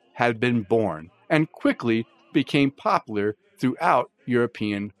Stout had been born and quickly became popular throughout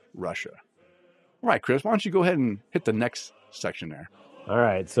European Russia. All right, Chris, why don't you go ahead and hit the next section there? All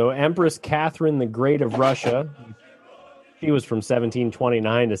right, so Empress Catherine the Great of Russia, she was from 1729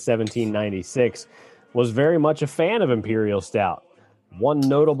 to 1796, was very much a fan of Imperial Stout. One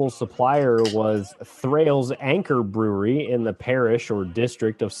notable supplier was Thrale's Anchor Brewery in the parish or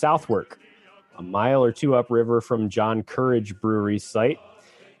district of Southwark, a mile or two upriver from John Courage Brewery's site.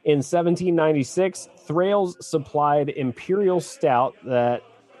 In 1796, Thrale's supplied Imperial Stout that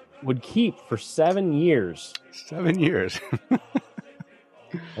would keep for 7 years. 7 years.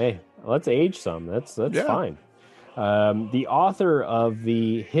 Hey, let's age some. That's fine. The author of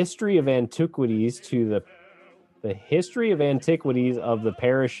the History of Antiquities to the History of Antiquities of the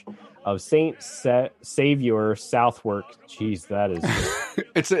Parish of Saint Saviour, Southwark. Jeez, that is...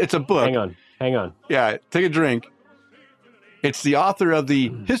 it's a book. Hang on. Yeah, take a drink. It's the author of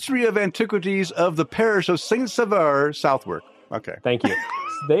the History of Antiquities of the Parish of Saint Saviour, Southwark. Okay. Thank you.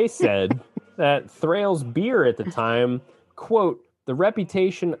 They said that Thrale's beer at the time, quote, the The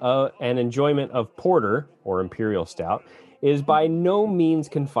reputation and enjoyment of porter, or imperial stout, is by no means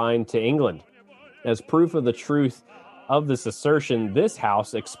confined to England. As proof of the truth of this assertion, this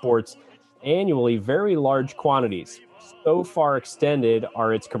house exports annually very large quantities. So far extended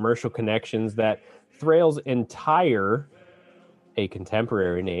are its commercial connections that Thrale's Entire, a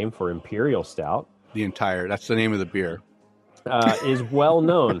contemporary name for imperial stout, that's the name of the beer, is well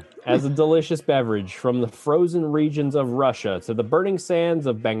known as a delicious beverage from the frozen regions of Russia to the burning sands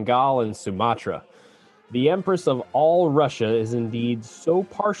of Bengal and Sumatra. The Empress of all Russia is indeed so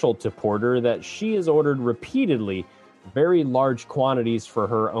partial to porter that she has ordered repeatedly very large quantities for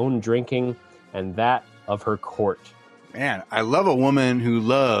her own drinking and that of her court. Man, I love a woman who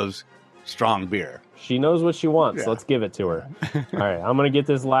loves strong beer. She knows what she wants. Yeah. Let's give it to her. All right, I'm going to get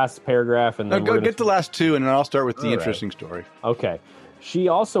this last paragraph. And then get the last two, and then I'll start with the interesting story. Okay. She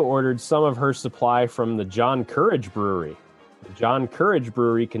also ordered some of her supply from the John Courage Brewery. The John Courage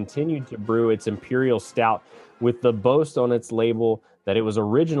Brewery continued to brew its imperial stout with the boast on its label that it was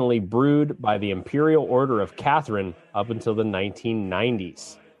originally brewed by the Imperial Order of Catherine up until the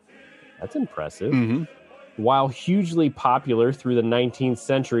 1990s. That's impressive. Mm-hmm. While hugely popular through the 19th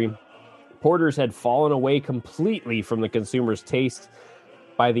century, porters had fallen away completely from the consumer's taste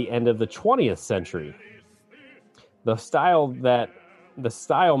by the end of the 20th century. The style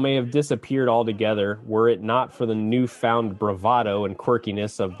may have disappeared altogether were it not for the newfound bravado and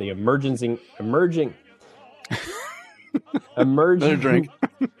quirkiness of the emerging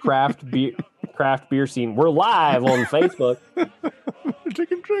craft beer scene. We're live on Facebook.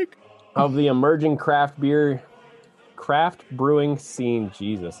 Take a drink. Of the emerging craft brewing scene,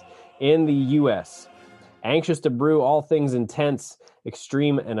 Jesus, in the U.S. Anxious to brew all things intense,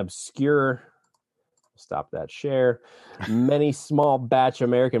 extreme, and obscure. Stop that share. Many small batch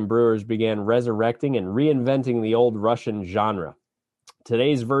American brewers began resurrecting and reinventing the old Russian genre.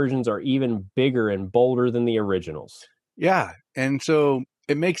 Today's versions are even bigger and bolder than the originals. Yeah, and so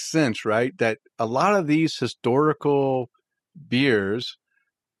it makes sense, right, that a lot of these historical beers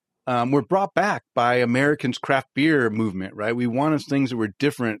were brought back by Americans' craft beer movement, right? We wanted things that were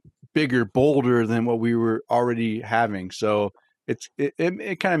different, bigger, bolder than what we were already having. So it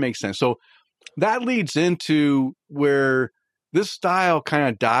kind of makes sense. So that leads into where this style kind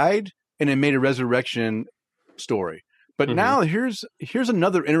of died and it made a resurrection story. But now here's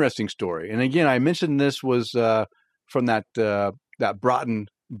another interesting story. And again, I mentioned this was from that Broughton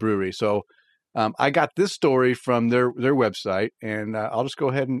Brewery. So I got this story from their website, and I'll just go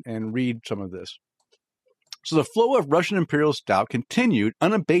ahead and read some of this. So the flow of Russian Imperial Stout continued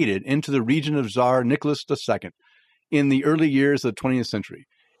unabated into the region of Tsar Nicholas II in the early years of the 20th century,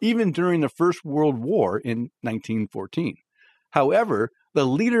 even during the First World War in 1914. However, the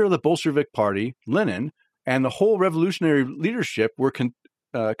leader of the Bolshevik Party, Lenin, and the whole revolutionary leadership were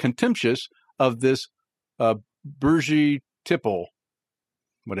contemptuous of this bourgeois tipple.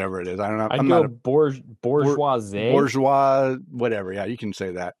 Whatever it is, I don't know. I'm not a bourgeoisie. Bourgeois, whatever. Yeah, you can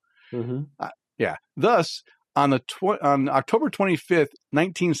say that. Mm-hmm. Yeah. Thus, on October 25th,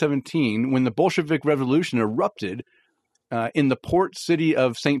 1917, when the Bolshevik Revolution erupted in the port city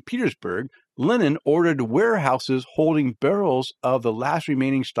of St. Petersburg, Lenin ordered warehouses holding barrels of the last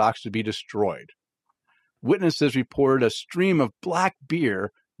remaining stocks to be destroyed. Witnesses reported a stream of black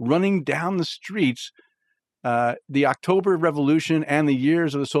beer running down the streets. The October Revolution and the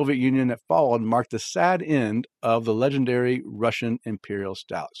years of the Soviet Union that followed marked the sad end of the legendary Russian Imperial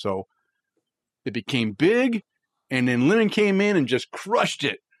Stout. So it became big, and then Lenin came in and just crushed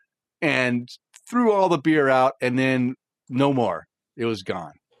it and threw all the beer out, and then no more. It was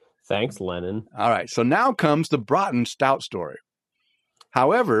gone. Thanks, Lenin. All right, so now comes the Broughton Stout story.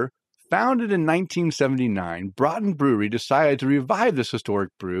 However, founded in 1979, Broughton Brewery decided to revive this historic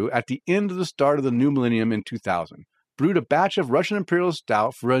brew at the end of the start of the new millennium in 2000. Brewed a batch of Russian Imperial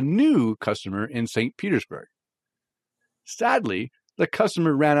Stout for a new customer in St. Petersburg. Sadly, the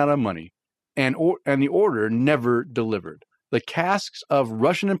customer ran out of money, and the order never delivered. The casks of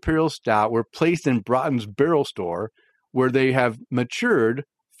Russian Imperial Stout were placed in Broughton's barrel store, where they have matured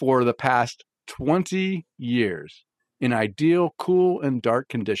for the past 20 years in ideal, cool, and dark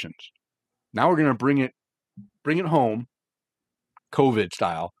conditions. Now we're going to bring it home, COVID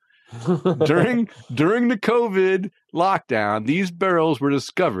style. During the COVID lockdown, these barrels were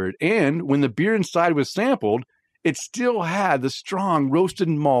discovered, and when the beer inside was sampled, it still had the strong roasted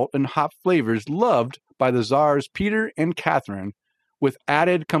malt and hop flavors loved by the Tsars Peter and Catherine, with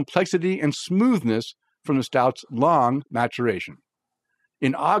added complexity and smoothness from the stout's long maturation.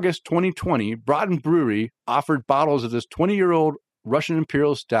 In August 2020, Broughton Brewery offered bottles of this 20-year-old Russian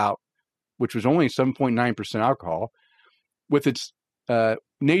Imperial Stout, which was only 7.9% alcohol, with its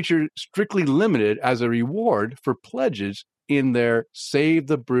Nature Strictly Limited as a reward for pledges in their Save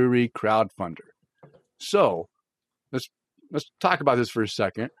the Brewery crowdfunder. So let's talk about this for a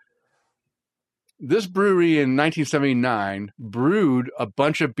second. This brewery in 1979 brewed a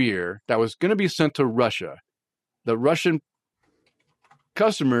bunch of beer that was going to be sent to Russia. The Russian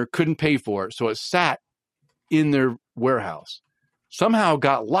customer couldn't pay for it, so it sat in their warehouse. Somehow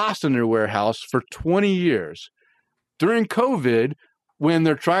got lost in their warehouse for 20 years. During COVID, when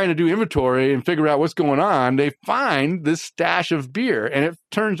they're trying to do inventory and figure out what's going on, they find this stash of beer. And it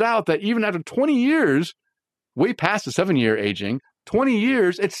turns out that even after 20 years, way past the 7-year aging, 20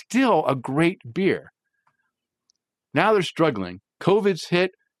 years, it's still a great beer. Now they're struggling. COVID's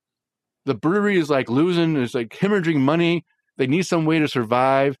hit. The brewery is like losing, it's like hemorrhaging money. They need some way to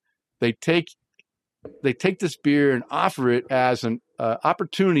survive. They take this beer and offer it as an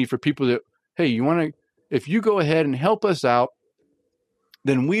opportunity for people that, hey, if you go ahead and help us out,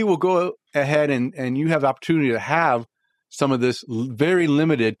 then we will go ahead and you have the opportunity to have some of this very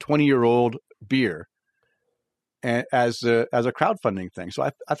limited 20-year-old beer as a crowdfunding thing. So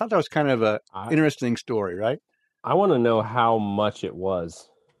I thought that was kind of a interesting story, right? I want to know how much it was.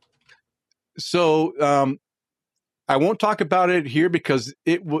 So I won't talk about it here because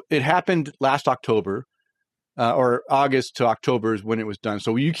it happened last October, or August to October is when it was done.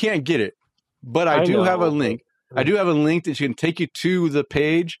 So you can't get it, but I do have a link. I do have a link that can take you to the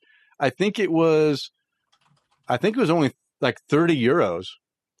page. I think it was only like 30 euros.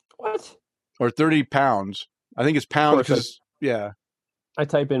 What? Or 30 pounds. I think it's pounds because, yeah. I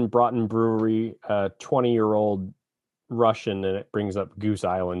type in Broughton Brewery, 20-year-old Russian, and it brings up Goose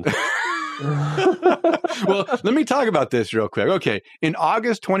Island. Well, let me talk about this real quick. Okay. In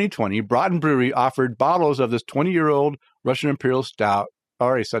August 2020, Broughton Brewery offered bottles of this 20-year-old Russian Imperial Stout. I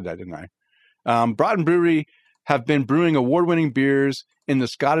already said that, didn't I? Broughton Brewery have been brewing award-winning beers in the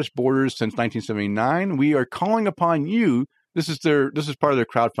Scottish borders since 1979. We are calling upon you. This is part of their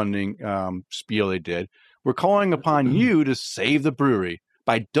crowdfunding spiel they did. We're calling upon you to save the brewery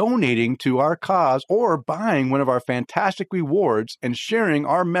by donating to our cause or buying one of our fantastic rewards and sharing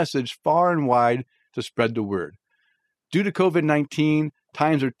our message far and wide to spread the word. Due to COVID-19,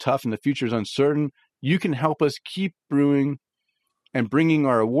 times are tough and the future is uncertain. You can help us keep brewing and bringing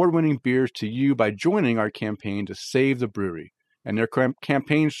our award-winning beers to you by joining our campaign to save the brewery. And their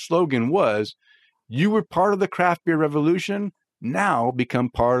campaign slogan was, "You were part of the craft beer revolution, now become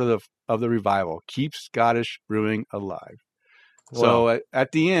part of the revival. Keep Scottish brewing alive." Wow. So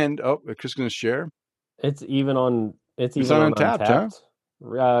at the end, Chris is going to share. It's even on Untapped. Huh?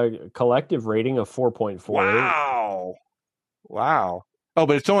 Collective rating of 4.48. Wow. Oh,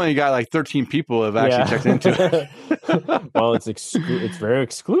 but it's only got like 13 people have actually checked into it. Well, it's very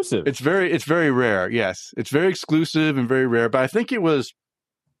exclusive. It's very rare. Yes, it's very exclusive and very rare. But I think it was,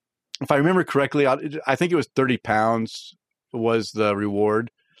 if I remember correctly, I think it was 30 pounds was the reward.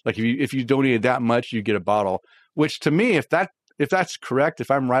 Like if you donated that much, you get a bottle. Which to me, if that's correct, if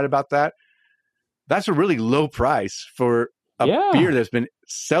I'm right about that, that's a really low price for a beer that's been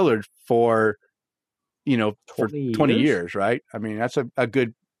cellared for, for 20 years, right? I mean, that's a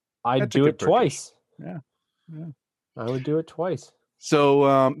good. I'd do it twice. Yeah. I would do it twice.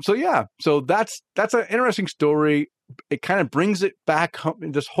 So that's an interesting story. It kind of brings it back home,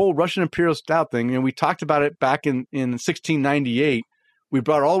 this whole Russian Imperial Stout thing. And we talked about it back in 1698. We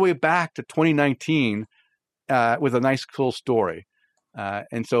brought it all the way back to 2019 with a nice, cool story.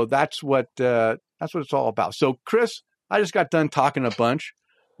 And so that's what it's all about. So, Chris, I just got done talking a bunch.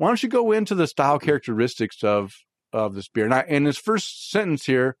 Why don't you go into the style characteristics of this beer? And in this first sentence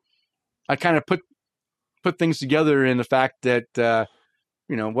here, I kind of put things together in the fact that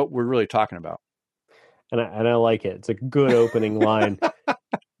what we're really talking about. And I like it. It's a good opening line.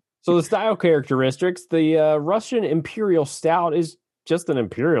 So the style characteristics, the Russian Imperial Stout is just an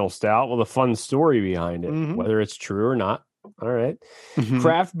Imperial Stout with a fun story behind it, whether it's true or not. All right.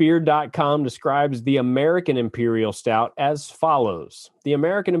 Craftbeer.com describes the American Imperial Stout as follows. The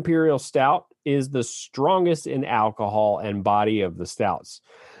American Imperial Stout is the strongest in alcohol and body of the stouts.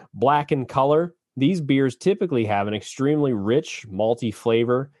 Black in color, these beers typically have an extremely rich, malty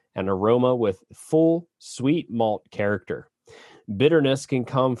flavor and aroma with full, sweet malt character. Bitterness can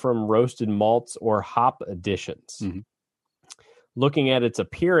come from roasted malts or hop additions. Looking at its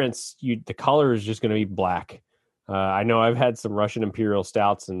appearance, the color is just going to be black. I know I've had some Russian Imperial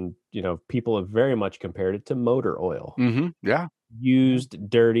Stouts, and people have very much compared it to motor oil. Yeah, used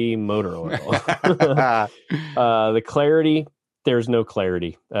dirty motor oil. The clarity there's no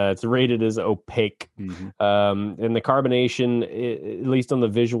clarity. It's rated as opaque. Mm-hmm. And the carbonation, at least on the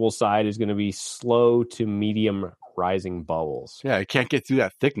visual side, is going to be slow to medium rising bubbles. Yeah, it can't get through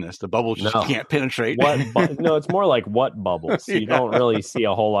that thickness. The bubbles just can't penetrate. No, it's more like what bubbles. You don't really see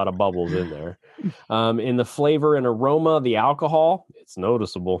a whole lot of bubbles in there. In the flavor and aroma, the alcohol, it's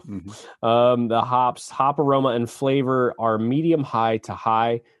noticeable. Mm-hmm. The hop aroma and flavor are medium high to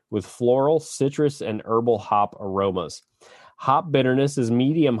high with floral, citrus, and herbal hop aromas. Hop bitterness is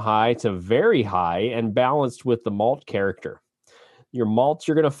medium high to very high and balanced with the malt character. Your malts,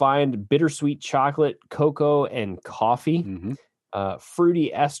 you're going to find bittersweet chocolate, cocoa, and coffee. Mm-hmm.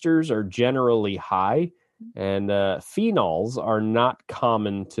 Fruity esters are generally high, and phenols are not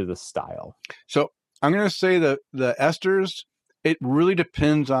common to the style. So I'm going to say that the esters, it really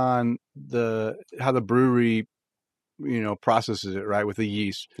depends on how the brewery, processes it, right, with the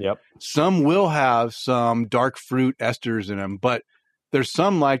yeast. Yep. Some will have some dark fruit esters in them, but there's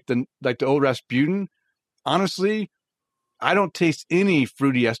some like the Old Rasputin. Honestly, I don't taste any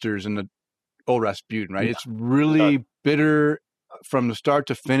fruity esters in the Old Rasputin, right? It's really bitter from the start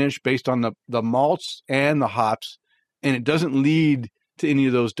to finish based on the malts and the hops, and it doesn't lead to any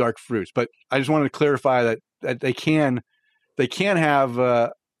of those dark fruits. But I just wanted to clarify that they can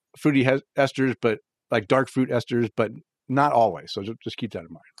have fruity esters, but like dark fruit esters, but not always. So just keep that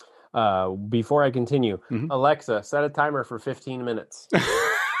in mind. Before I continue, Mm-hmm. Alexa, set a timer for 15 minutes.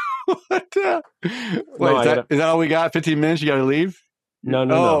 What? Wait, is that all we got? 15 minutes? You got to leave?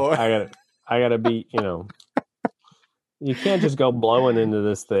 No. I gotta be. You can't just go blowing into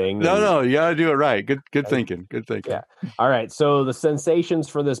this thing. No, you got to do it right. Good thinking. Good thinking. Yeah. All right. So the sensations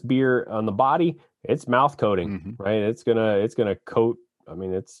for this beer on the body, it's mouth coating, Mm-hmm. right? It's gonna coat. I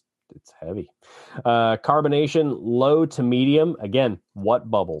mean, it's heavy. Carbonation, low to medium. Again, what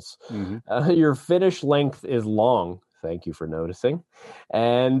bubbles? Mm-hmm. Your finish length is long. Thank you for noticing.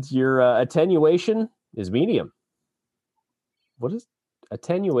 And your attenuation is medium. What is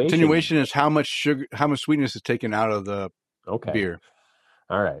attenuation? Attenuation is how much sugar, how much sweetness is taken out of the beer.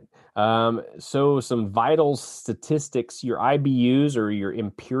 All right. So some vital statistics, your IBUs or your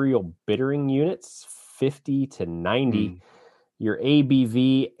imperial bittering units, 50 to 90. Your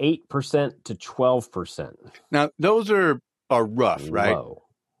ABV, 8% to 12%. Now, those are rough, right? Low.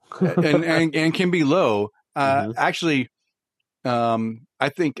 and can be low. Mm-hmm. Actually, I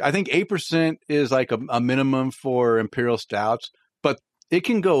think 8% is like a minimum for imperial stouts, but it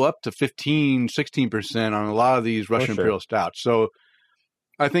can go up to 15, 16% on a lot of these Russian imperial stouts. So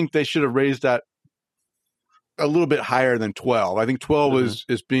I think they should have raised that a little bit higher than 12. I think 12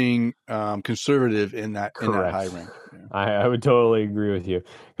 is being conservative in that high range. Yeah. I would totally agree with you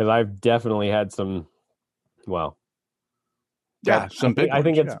because I've definitely had some. Well, yeah, some big. I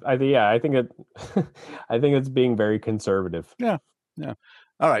think it's being very conservative. Yeah.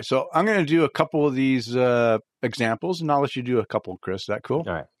 All right, so I'm going to do a couple of these examples, and I'll let you do a couple, Chris. Is that cool?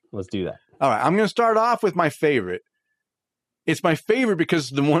 All right, let's do that. All right, I'm going to start off with my favorite. It's my favorite because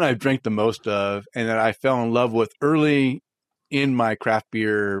it's the one I've drank the most of and that I fell in love with early in my craft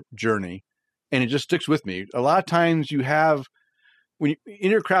beer journey, and it just sticks with me. A lot of times you have, in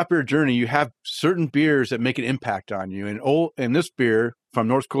your craft beer journey, you have certain beers that make an impact on you, and this beer from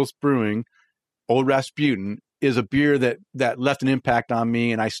North Coast Brewing, Old Rasputin, is a beer that left an impact on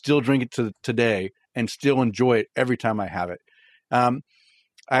me, and I still drink it to today and still enjoy it every time I have it.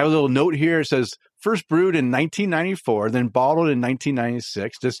 I have a little note here. It says, first brewed in 1994, then bottled in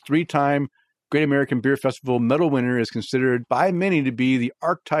 1996. This 3-time Great American Beer Festival medal winner is considered by many to be the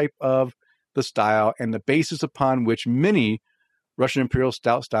archetype of the style and the basis upon which many Russian Imperial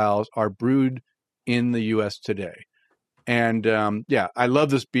Stout styles are brewed in the U.S. today. And I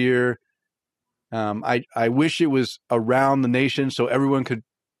love this beer. I wish it was around the nation so everyone could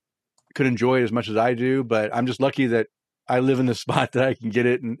enjoy it as much as I do, but I'm just lucky that I live in the spot that I can get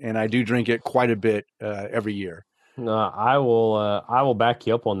it, and I do drink it quite a bit every year. I will back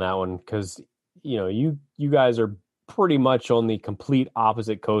you up on that one because you guys are pretty much on the complete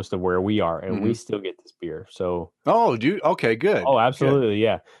opposite coast of where we are, and we still get this beer. So okay, good. Oh, absolutely, good.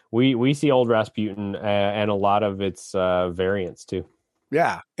 Yeah. We see Old Rasputin and a lot of its variants too.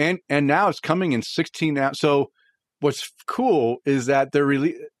 Yeah, and now it's coming in 16 ounce. So what's cool is that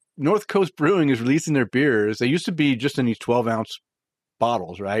North Coast Brewing is releasing their beers. They used to be just in these 12-ounce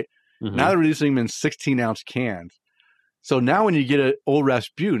bottles, right? Mm-hmm. Now they're releasing them in 16-ounce cans. So now when you get an Old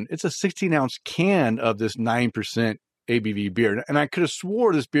Rasputin, it's a 16-ounce can of this 9% ABV beer. And I could have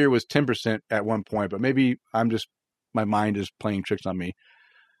swore this beer was 10% at one point, but maybe my mind is playing tricks on me.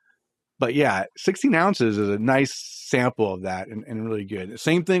 But yeah, 16 ounces is a nice sample of that and really good.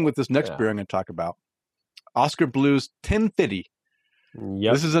 Same thing with this next beer I'm going to talk about. Oscar Blues 1050.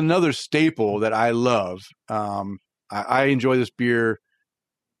 Yep. This is another staple that I love. I enjoy this beer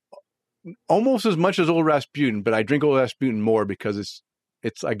almost as much as Old Rasputin, but I drink Old Rasputin more because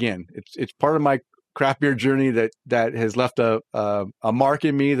it's part of my craft beer journey that has left a mark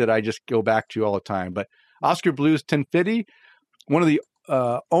in me that I just go back to all the time. But Oskar Blues 1050, one of the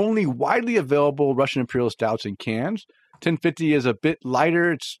only widely available Russian Imperial Stouts in cans. 1050 is a bit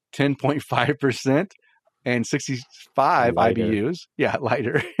lighter. It's 10.5% and 65 Lighter. IBUs. Yeah,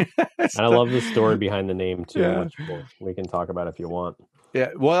 lighter. And I love the story behind the name too, Yeah. which we can talk about if you want. Yeah,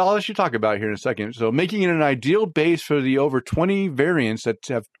 well, I'll let you talk about it here in a second. So, making it an ideal base for the over 20 variants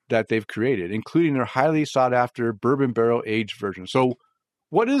that they've created, including their highly sought after bourbon barrel aged version. So,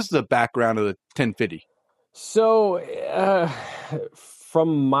 what is the background of the 1050? So,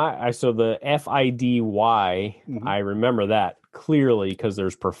 so the FIDY, I remember that clearly because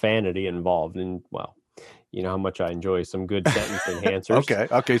there's profanity involved, and well, you know how much I enjoy some good sentence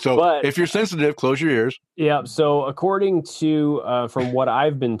enhancers. Okay. So if you're sensitive, close your ears. Yeah. So according to from what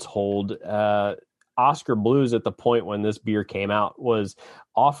I've been told, Oskar Blues at the point when this beer came out was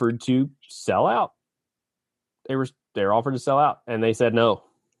offered to sell out. They were offered to sell out, and they said no.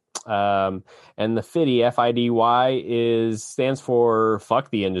 And the FIDY stands for fuck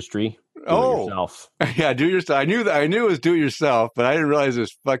the industry. Do it yourself. Yeah, do it yourself. I knew it was do it yourself, but I didn't realize it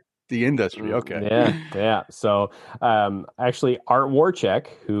was fuck the industry. Okay. Yeah. So actually Art Warcheck,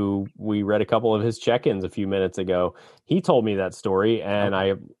 who we read a couple of his check-ins a few minutes ago, he told me that story, and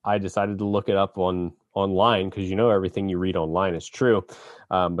I decided to look it up online because everything you read online is true.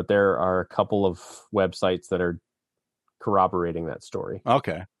 But there are a couple of websites that are corroborating that story.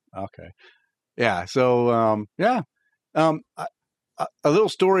 Okay. Yeah. So a little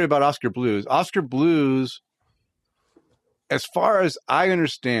story about Oskar Blues. Oskar Blues, as far as I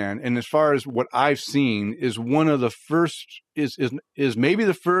understand, and as far as what I've seen, is one of the first, is maybe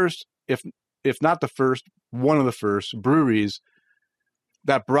the first, if not the first, one of the first breweries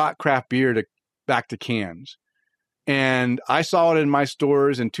that brought craft beer back to cans. And I saw it in my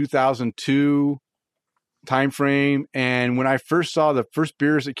stores in 2002 timeframe. And when I first saw the first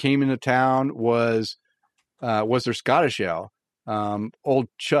beers that came into town was their Scottish Ale, Old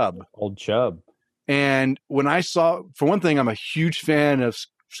Chub. And when I saw, for one thing, I'm a huge fan of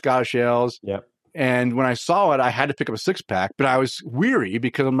Scottish ales. Yep. And when I saw it, I had to pick up a 6-pack, but I was weary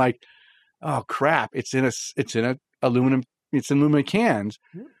because I'm like, oh crap, it's in aluminum cans.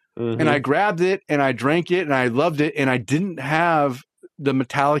 Mm-hmm. And I grabbed it and I drank it and I loved it, and I didn't have the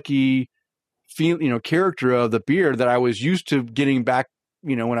metallic-y character of the beer that I was used to getting back,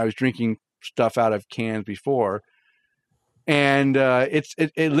 when I was drinking stuff out of cans before. And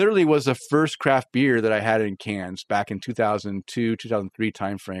it literally was the first craft beer that I had in cans back in 2002, 2003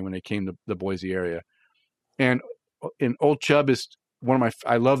 timeframe when they came to the Boise area. And Old Chub is one of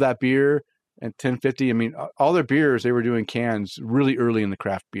I love that beer. And 1050, I mean, all their beers, they were doing cans really early in the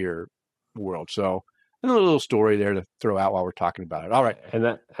craft beer world. So a little story there to throw out while we're talking about it. All right. And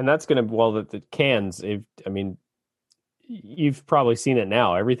that's going to, the cans, you've probably seen it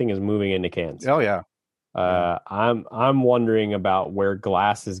now. Everything is moving into cans. Oh yeah. I'm wondering about where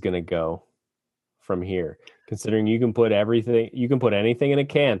glass is going to go from here, considering you can put anything in a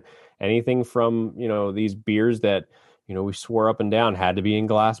can, anything from, these beers that, we swore up and down had to be in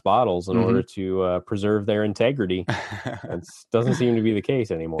glass bottles in order to preserve their integrity. It doesn't seem to be the case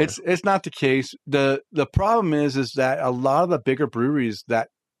anymore. It's not the case. The problem is that a lot of the bigger breweries that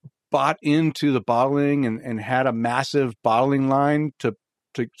bought into the bottling and had a massive bottling line to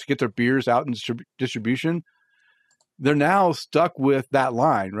get their beers out in distribution, they're now stuck with that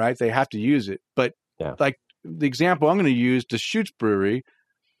line, right? They have to use it. But like the example I'm going to use, Deschutes Brewery,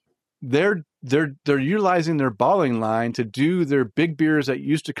 they're utilizing their bottling line to do their big beers that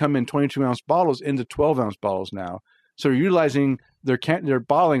used to come in 22-ounce bottles into 12-ounce bottles now. So they're utilizing their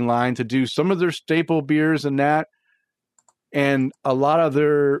bottling line to do some of their staple beers and that, and a lot of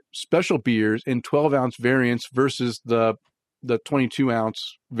their special beers in 12-ounce variants versus the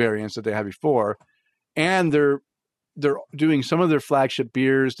 22-ounce variants that they had before. And they're doing some of their flagship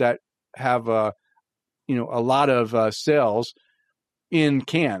beers that have a lot of sales in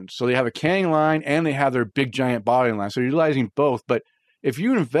cans. So they have a canning line and they have their big giant bottling line. So you're utilizing both. But if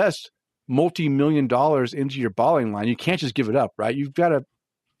you invest multi-million dollars into your bottling line, you can't just give it up, right? You've got to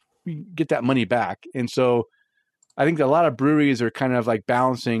get that money back. And so I think that a lot of breweries are kind of like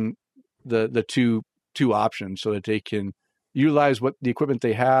balancing the two options so that they can utilize what the equipment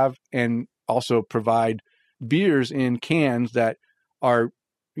they have and also provide beers in cans that are,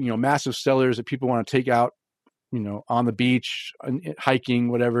 massive sellers that people want to take out, on the beach, hiking,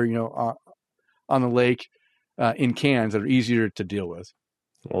 whatever, on the lake. in cans that are easier to deal with.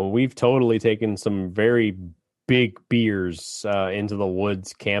 Well, we've totally taken some very big beers into the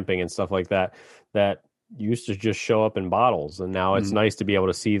woods camping and stuff like that used to just show up in bottles. And now it's nice to be able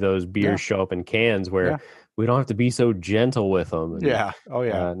to see those beers show up in cans where we don't have to be so gentle with them.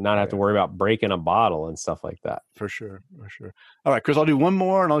 And, not have to worry about breaking a bottle and stuff like that. For sure. All right, Chris, I'll do one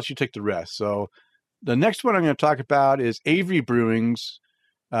more and I'll let you take the rest. So the next one I'm going to talk about is Avery Brewing's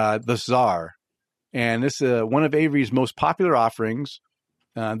The Czar. And this is one of Avery's most popular offerings,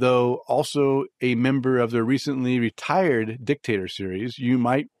 though also a member of their recently retired Dictator series. You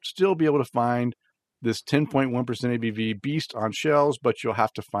might still be able to find this 10.1% ABV beast on shelves, but you'll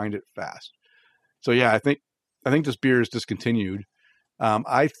have to find it fast. So yeah, I think this beer is discontinued.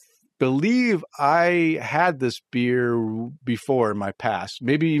 I believe I had this beer before in my past,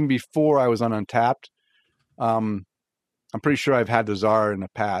 maybe even before I was on Untapped. I'm pretty sure I've had the Czar in the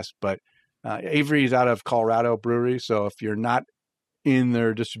past, but Avery is out of Colorado Brewery, so if you're not in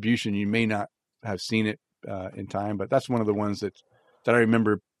their distribution, you may not have seen it in time. But that's one of the ones that I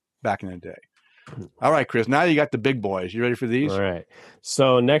remember back in the day. All right, Chris, now you got the big boys. You ready for these? All right.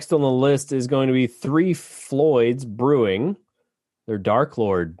 So next on the list is going to be Three Floyds Brewing, their Dark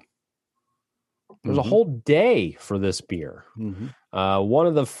Lord. There's a whole day for this beer. One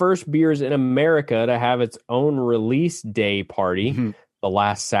of the first beers in America to have its own release day party the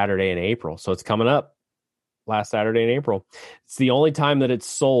last Saturday in April. So it's coming up last Saturday in April. It's the only time that it's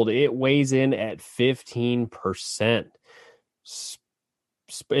sold. It weighs in at 15%.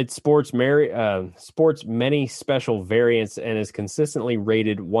 It sports many special variants and is consistently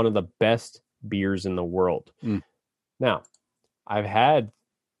rated one of the best beers in the world. Now, I've had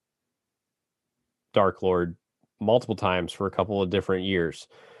Dark Lord multiple times for a couple of different years,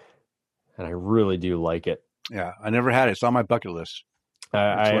 and I really do like it. Yeah, I never had it. It's on my bucket list.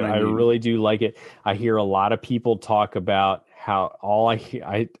 I really do like it. I hear a lot of people talk about how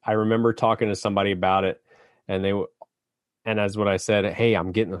I remember talking to somebody about it, and as what I said, hey,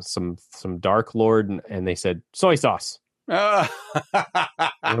 I'm getting some Dark Lord, and they said soy sauce. What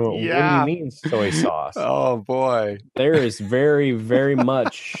do you mean soy sauce? Oh boy, there is very, very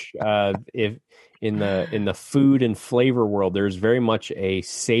much if in the food and flavor world, there's very much a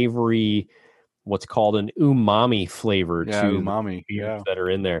savory, what's called an umami flavor to umami beers that are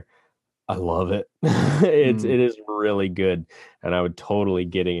in there. I love it. It is really good, and I would totally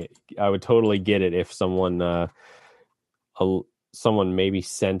get it. I would totally get it if someone maybe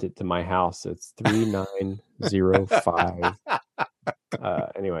sent it to my house. It's 3905.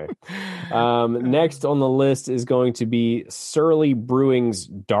 Anyway, next on the list is going to be Surly Brewing's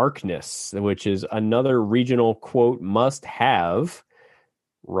Darkness, which is another regional quote must-have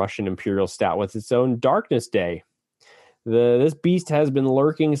Russian Imperial Stout with its own Darkness Day. This beast has been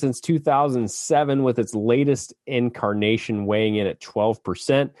lurking since 2007 with its latest incarnation weighing in at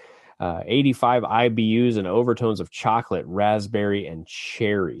 12%. 85 IBUs and overtones of chocolate, raspberry, and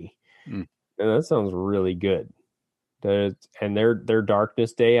cherry. And that sounds really good. And their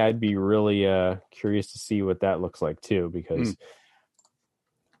Darkness Day, I'd be really curious to see what that looks like too, because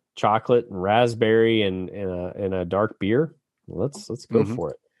chocolate and raspberry and a dark beer. Let's go for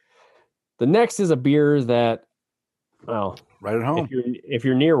it. The next is a beer that, well, right at home. If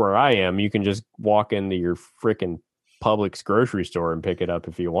you're near where I am, you can just walk into your freaking Publix grocery store and pick it up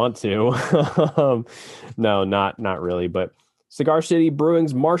if you want to. No, not really. But Cigar City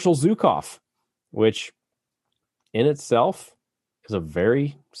Brewing's Marshall Zukov, which in itself is a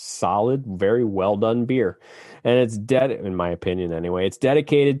very solid, very well done beer. And it's in my opinion anyway, it's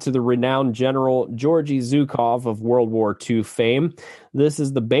dedicated to the renowned General Georgy Zhukov of World War II fame. This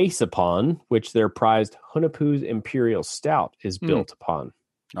is the base upon which their prized Hunahpu's Imperial Stout is built upon,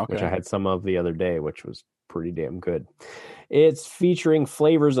 which I had some of the other day, which was pretty damn good. It's featuring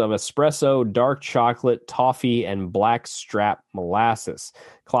flavors of espresso, dark chocolate, toffee, and black strap molasses,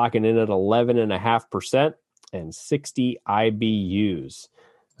 clocking in at 11.5% and 60 IBUs.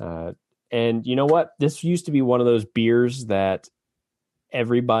 And you know what? This used to be one of those beers that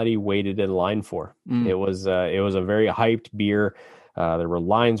everybody waited in line for. It was a very hyped beer. There were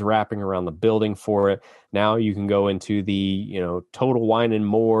lines wrapping around the building for it. Now you can go into the, Total Wine and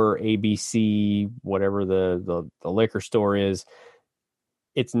More, ABC, whatever the liquor store is.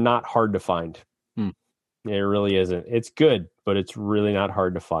 It's not hard to find. It really isn't. It's good, but it's really not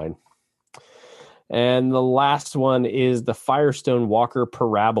hard to find. And the last one is the Firestone Walker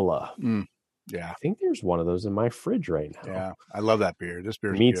Parabola. Yeah. I think there's one of those in my fridge right now. Yeah. I love that beer. This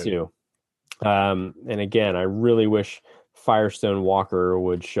beer is Me good. too. And again, I really wish Firestone Walker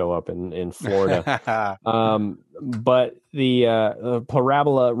would show up in Florida. But the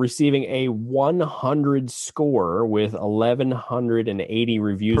Parabola receiving a 100 score with 1,180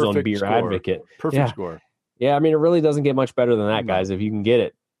 reviews Perfect on Beer score. Advocate. Perfect score. Yeah, I mean, it really doesn't get much better than that, guys. If you can get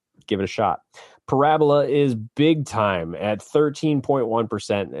it, give it a shot. Parabola is big time at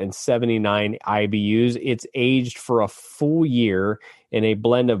 13.1% and 79 IBUs. It's aged for a full year in a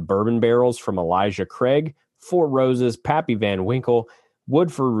blend of bourbon barrels from Elijah Craig, Four Roses, Pappy Van Winkle,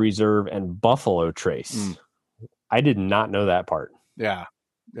 Woodford Reserve, and Buffalo Trace. I did not know that part. Yeah.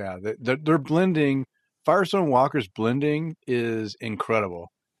 They're blending. Firestone Walker's blending is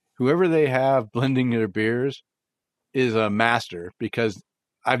incredible. Whoever they have blending their beers is a master, because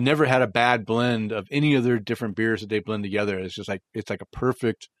I've never had a bad blend of any of their different beers that they blend together. It's like a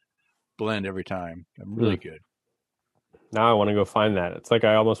perfect blend every time. Really good. Now I want to go find that. It's like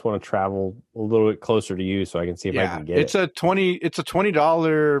I almost want to travel a little bit closer to you so I can see if I can get it. It's a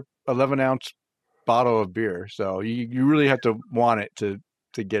 $20 11-ounce bottle of beer. So you really have to want it to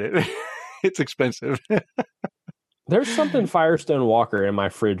get it. It's expensive. There's something Firestone Walker in my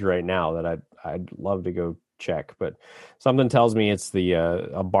fridge right now that I'd love to go check, but something tells me it's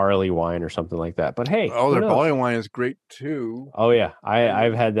a barley wine or something like that. But hey, their barley wine is great too. Oh yeah,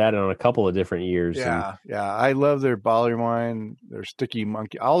 I've had that on a couple of different years. Yeah, I love their barley wine, their Sticky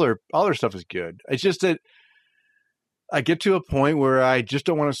Monkey, all their stuff is good. It's just that I get to a point where I just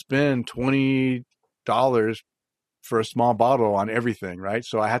don't want to spend $20 for a small bottle on everything, right?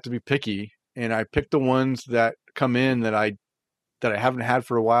 So I have to be picky, and I pick the ones that come in that I haven't had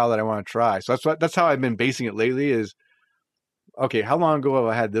for a while that I want to try. So that's how I've been basing it lately is, okay, how long ago have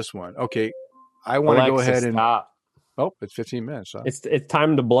I had this one? Okay, I want to go ahead and stop. Oh, it's 15 minutes. Huh? It's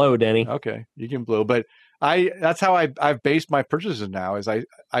time to blow, Denny. Okay, you can blow. But that's how I've based my purchases now is I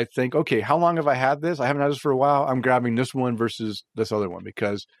think, okay, how long have I had this? I haven't had this for a while. I'm grabbing this one versus this other one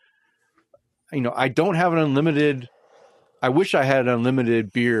because, I don't have an unlimited, I wish I had an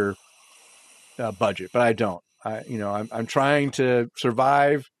unlimited beer budget, but I don't. I'm trying to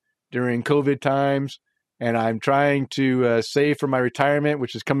survive during COVID times, and I'm trying to save for my retirement,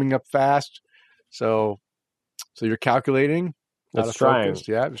 which is coming up fast. So you're calculating? It's trying.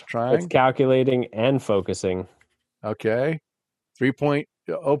 Yeah, it's trying. It's calculating and focusing. Okay.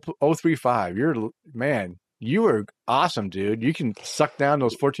 3.035. You are awesome, dude. You can suck down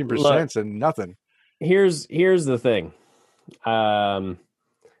those 14% and nothing. Here's the thing. I'm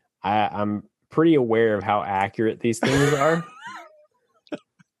pretty aware of how accurate these things are.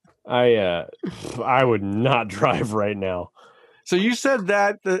 I would not drive right now. So you said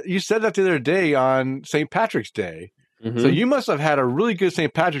that the other day on St. Patrick's Day. Mm-hmm. So you must have had a really good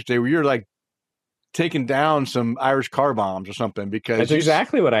St. Patrick's Day where you're like taking down some Irish car bombs or something, because that's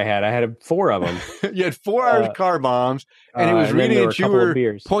exactly what I had. I had 4 of them. You had 4 Irish car bombs, and it was reading that you were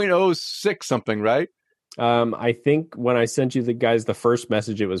 0.06 something, right? I think when I sent you the first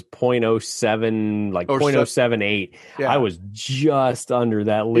message, it was 0.07, like 0.078. Yeah. I was just under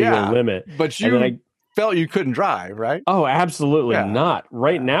that legal limit. But you felt you couldn't drive, right? Oh, absolutely not.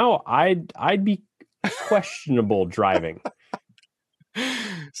 Right now, I'd be questionable driving.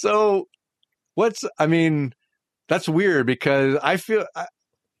 So that's weird, because I feel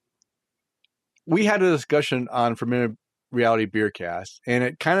we had a discussion on Fermented Reality Beercast, and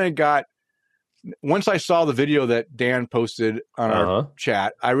it kind of got, once I saw the video that Dan posted on our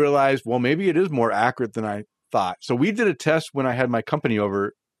chat, I realized, well, maybe it is more accurate than I thought. So we did a test when I had my company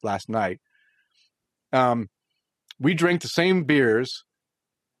over last night. We drank the same beers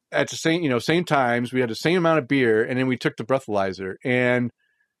at the same times. We had the same amount of beer, and then we took the breathalyzer, and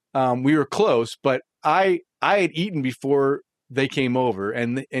we were close, but I had eaten before they came over,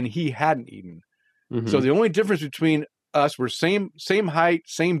 and he hadn't eaten. Mm-hmm. So the only difference between us were same height,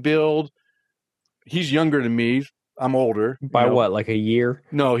 same build. He's younger than me. I'm older. By what, like a year?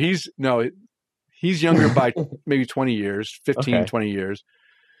 No, he's younger by maybe 20 years, 15, 20 years.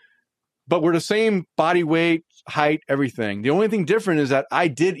 But we're the same body weight, height, everything. The only thing different is that I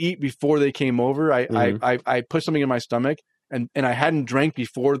did eat before they came over. I put something in my stomach, and I hadn't drank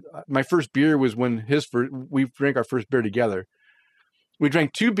before. My first beer was when we drank our first beer together. We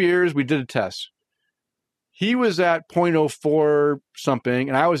drank 2 beers. We did a test. He was at 0.04 something,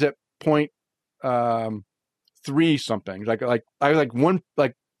 and I was at 0.3 something. Like I was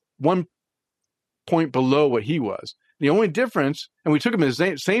one point below what he was. The only difference, and we took him as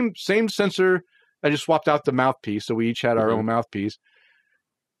same sensor. I just swapped out the mouthpiece, so we each had our own mouthpiece.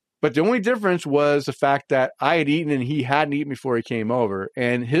 But the only difference was the fact that I had eaten and he hadn't eaten before he came over.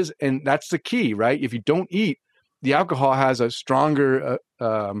 And that's the key, right? If you don't eat, the alcohol has a stronger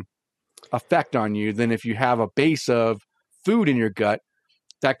effect on you than if you have a base of food in your gut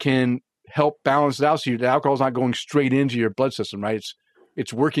that can help balance it out, so the alcohol is not going straight into your blood system, right?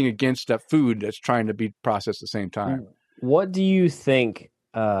 It's working against that food that's trying to be processed at the same time. What do you think,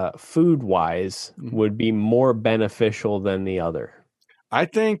 food-wise, would be more beneficial than the other? I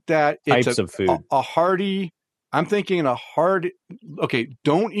think that it's Types of food. a hearty. I'm thinking okay,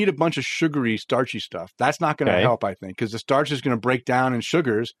 don't eat a bunch of sugary, starchy stuff. That's not going to help, I think, because the starch is going to break down in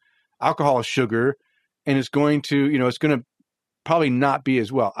sugars. Alcohol is sugar, and it's going to, it's going to probably not be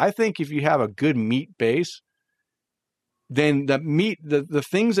as well. I think if you have a good meat base, then the meat, the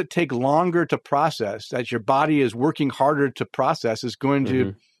things that take longer to process, that your body is working harder to process, is going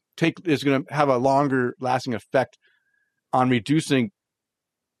to have a longer lasting effect on reducing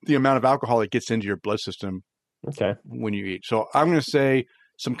the amount of alcohol that gets into your blood system. Okay. When you eat. So I'm going to say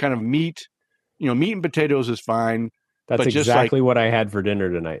some kind of meat, meat and potatoes is fine. That's exactly what I had for dinner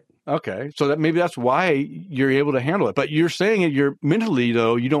tonight. Okay. So maybe that's why you're able to handle it. But you're saying that you're mentally,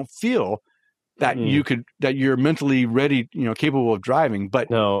 though, you don't feel that that you're mentally ready, capable of driving. But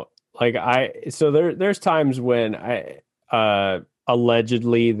no, there's times when I,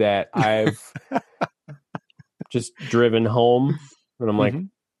 allegedly that I've just driven home and I'm like,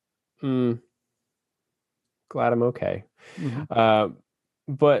 glad I'm okay.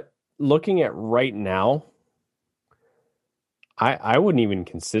 But looking at right now, I wouldn't even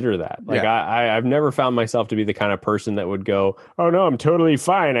consider that. I've never found myself to be the kind of person that would go, oh no, I'm totally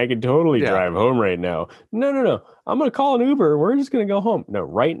fine. I can totally drive home right now. No. I'm going to call an Uber. We're just going to go home. No,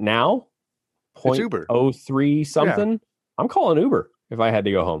 right now, it's Uber. 0.03 something. Yeah. I'm calling Uber if I had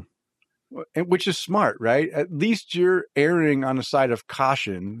to go home. Which is smart, right? At least you're erring on the side of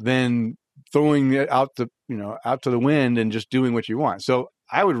caution than throwing it out to the wind and just doing what you want. So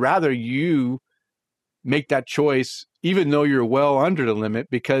I would rather you make that choice, even though you're well under the limit,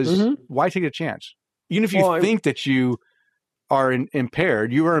 because why take a chance? Even if you think that you are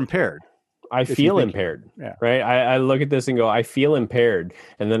impaired, you are impaired. I feel impaired, right? I look at this and go, I feel impaired.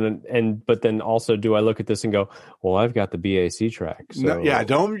 But then also do I look at this and go, well, I've got the BAC track. So.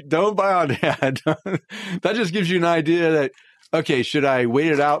 No, don't buy on that. That just gives you an idea that, okay, should I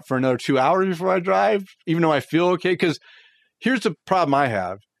wait it out for another 2 hours before I drive, even though I feel okay? Because here's the problem I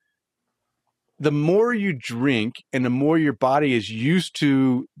have. The more you drink and the more your body is used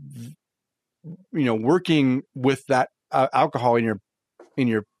to, working with that alcohol in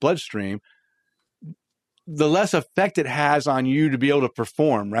your bloodstream, the less effect it has on you to be able to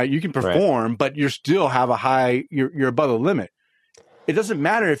perform, right? You can perform, but you still have you're above the limit. It doesn't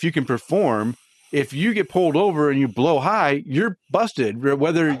matter if you can perform. If you get pulled over and you blow high, you're busted,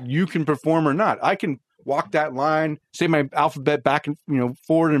 whether you can perform or not. I can walk that line, say my alphabet back and,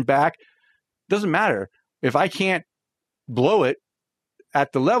 forward and back. Doesn't matter. If I can't blow it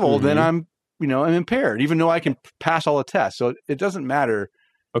at the level, then I'm impaired, even though I can pass all the tests. So it doesn't matter.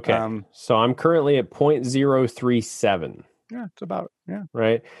 Okay. So I'm currently at 0.037. Yeah, it's about,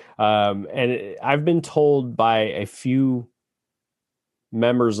 right. And I've been told by a few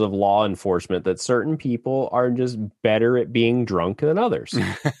members of law enforcement that certain people are just better at being drunk than others.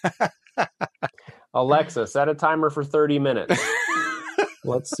 Alexa, set a timer for 30 minutes.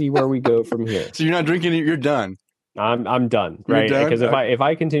 Let's see where we go from here. So you're not drinking it, you're done. I'm done, right? Because if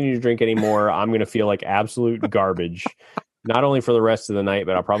I continue to drink anymore, I'm going to feel like absolute garbage. Not only for the rest of the night,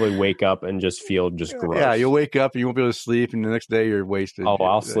 but I'll probably wake up and just feel just gross. Yeah, you'll wake up and you won't be able to sleep, and the next day you're wasted. Oh,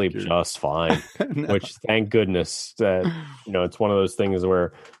 I'll sleep just fine. No. Which, thank goodness, that it's one of those things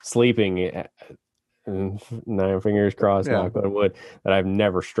where sleeping, 9 fingers crossed, knock on wood, that I've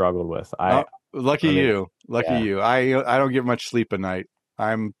never struggled with. Lucky you. I don't get much sleep at night.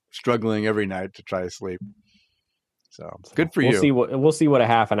 I'm struggling every night to try to sleep. So good for you. We'll see what a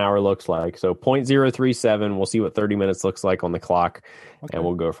half an hour looks like. So 0.037. We'll see what 30 minutes looks like on the clock, and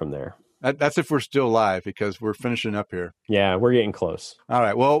we'll go from there. That's if we're still live, because we're finishing up here. Yeah, we're getting close. All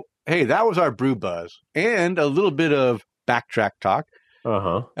right. Well, hey, that was our brew buzz and a little bit of backtrack talk.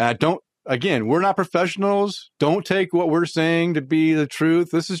 Again, we're not professionals. Don't take what we're saying to be the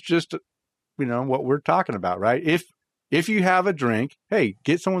truth. This is just, what we're talking about, right? If you have a drink, hey,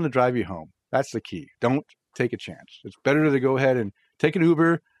 get someone to drive you home. That's the key. Don't take a chance. It's better to go ahead and take an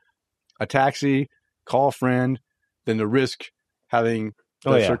Uber, a taxi, call a friend, than to risk having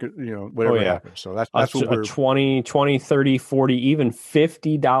circuit, whatever happens. So that's what we're... A 20, 30, 40, even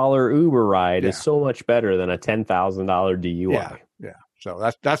 $50 Uber ride is so much better than a $10,000 DUI. Yeah.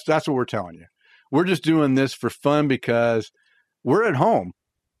 So that's what we're telling you. We're just doing this for fun because we're at home.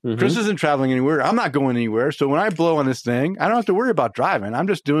 Chris isn't traveling anywhere. I'm not going anywhere. So when I blow on this thing, I don't have to worry about driving. I'm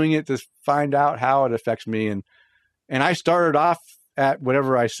just doing it to find out how it affects me. And I started off at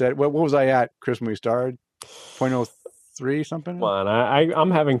whatever I said. What was I at, Chris, when we started? 0.03? 3 something. Come on,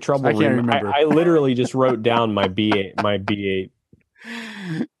 I'm having trouble. I can't remember. I literally just wrote down my B8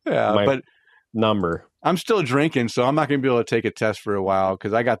 Yeah, but number. I'm still drinking, so I'm not going to be able to take a test for a while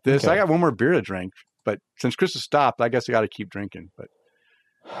because I got this. Okay. I got one more beer to drink, but since Chris has stopped, I guess I got to keep drinking. But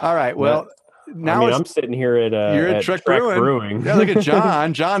all right, well, now I'm sitting here at you're at Trek Brewing. Yeah, look at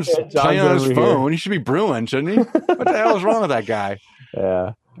John. John's playing on his phone. Here. He should be brewing, shouldn't he? What the hell is wrong with that guy?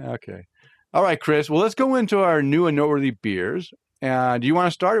 Yeah. Okay. All right, Chris. Well, let's go into our new and noteworthy beers. Do you want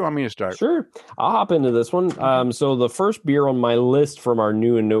to start or you want me to start? Sure. I'll hop into this one. So the first beer on my list from our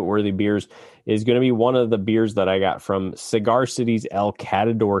new and noteworthy beers is going to be one of the beers that I got from Cigar City's El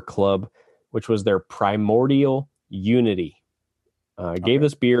Catador Club, which was their Primordial Unity. Gave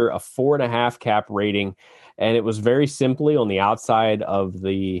this beer a 4.5 cap rating, and it was very simply on the outside of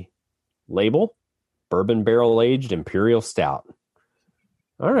the label, bourbon barrel aged Imperial Stout.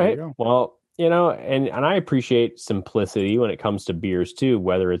 All right. Well, and I appreciate simplicity when it comes to beers too,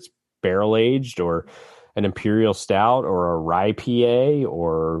 whether it's barrel aged or an Imperial Stout or a rye PA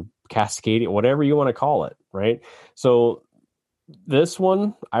or Cascadia, whatever you want to call it. Right. So this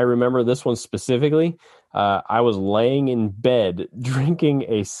one, I remember this one specifically. I was laying in bed drinking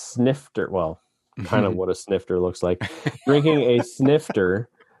a snifter. Well, kind of what a snifter looks like. Drinking a snifter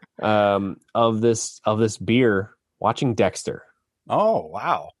of this beer, watching Dexter. Oh,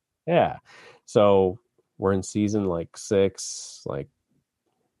 wow. Yeah. So we're in season 6.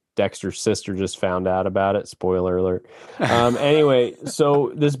 Dexter's sister just found out about it. Spoiler alert. Anyway,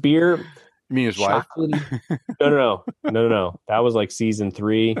 so this beer. You mean his wife? No. That was season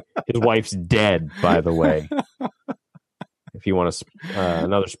 3. His wife's dead, by the way. If you want to,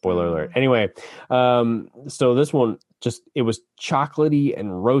 another spoiler alert. Anyway, so this one it was chocolatey and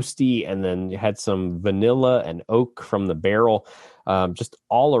roasty, and then you had some vanilla and oak from the barrel. Just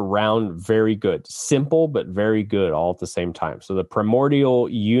all around very good. Simple, but very good all at the same time. So the Primordial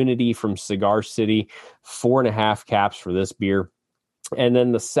Unity from Cigar City, 4.5 caps for this beer. And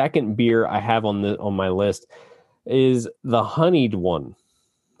then the second beer I have on my list is the honeyed one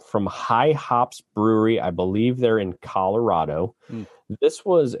from High Hops Brewery. I believe they're in Colorado. This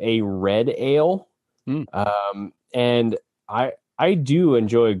was a red ale. And I do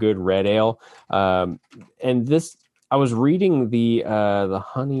enjoy a good red ale. And this, I was reading the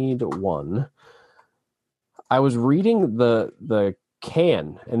honeyed one. I was reading the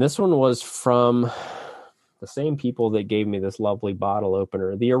can, and this one was from the same people that gave me this lovely bottle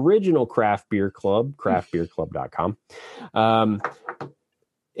opener, the original Craft Beer Club, craftbeerclub.com.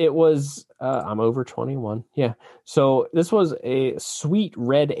 It was, I'm over 21. Yeah. So this was a sweet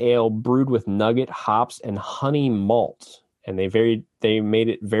red ale brewed with nugget, hops, and honey malt. And they made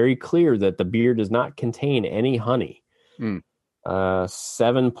it very clear that the beer does not contain any honey.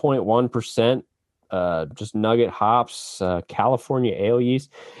 7.1%. Just nugget hops, California ale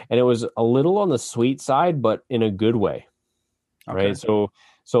yeast, and it was a little on the sweet side, but in a good way. Okay. Right.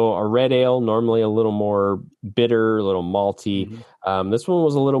 So a red ale, normally a little more bitter, a little malty. This one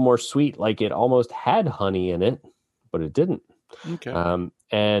was a little more sweet, like it almost had honey in it, but it didn't. Okay.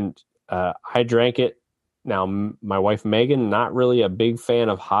 And I drank it. Now, my wife, Megan, not really a big fan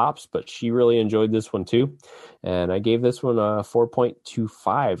of hops, but she really enjoyed this one too. And I gave this one a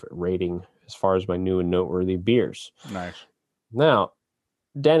 4.25 rating as far as my new and noteworthy beers. Nice. Now,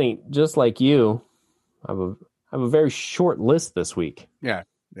 Denny, just like you, I have a very short list this week. Yeah,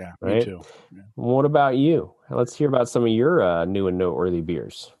 right? Me too. Yeah. What about you? Let's hear about some of your new and noteworthy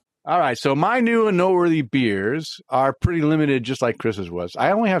beers. All right, so my new and noteworthy beers are pretty limited, just like Chris's was.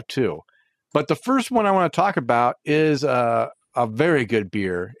 I only have 2. But the first one I want to talk about is a very good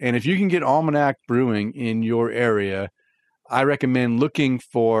beer. And if you can get Almanac Brewing in your area, I recommend looking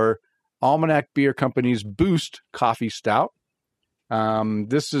for Almanac Beer Company's Boost Coffee Stout.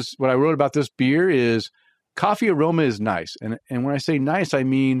 This is what I wrote about this beer is coffee aroma is nice. And when I say nice, I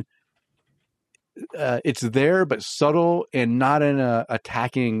mean it's there, but subtle and not in a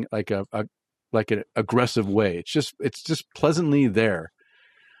attacking like an aggressive way. It's just pleasantly there.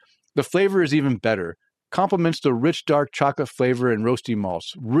 The flavor is even better. Complements the rich, dark chocolate flavor and roasty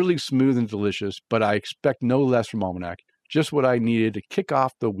malts. Really smooth and delicious, but I expect no less from Almanac. Just what I needed to kick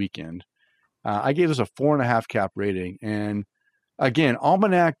off the weekend. I gave this a 4.5 cap rating. And again,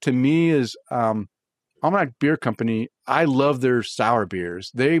 Almanac to me is Almanac Beer Company. I love their sour beers.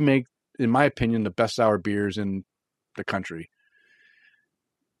 They make, in my opinion, the best sour beers in the country.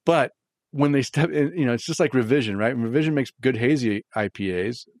 But when they step in, it's just like Revision, right? Revision makes good hazy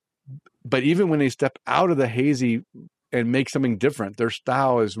IPAs. But even when they step out of the hazy and make something different, their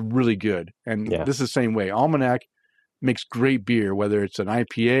style is really good. And This is the same way. Almanac makes great beer, whether it's an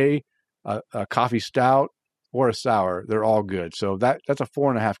IPA, a coffee stout, or a sour, they're all good. So that's a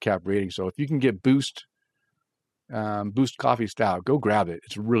 4.5 cap rating. So if you can get Boost Coffee Stout, go grab it.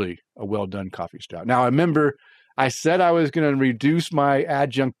 It's really a well done coffee stout. Now I remember I said I was going to reduce my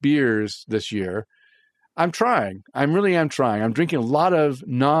adjunct beers this year. I'm trying. I really am trying. I'm drinking a lot of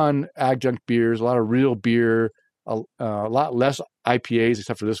non-adjunct beers, a lot of real beer, a lot less IPAs,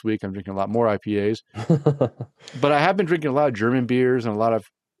 except for this week. I'm drinking a lot more IPAs. But I have been drinking a lot of German beers and a lot of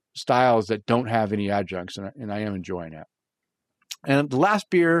styles that don't have any adjuncts, and I am enjoying it. And the last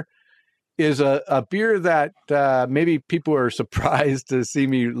beer is a beer that maybe people are surprised to see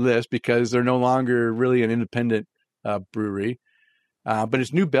me list because they're no longer really an independent brewery, but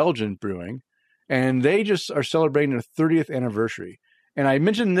it's New Belgium Brewing, and they just are celebrating their 30th anniversary. And I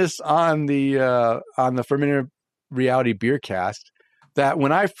mentioned this on the Fermented Reality Beercast that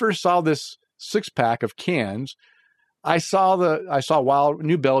when I first saw this 6-pack of cans, I saw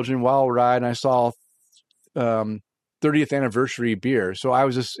New Belgium Wild Ride, and I saw 30th anniversary beer. So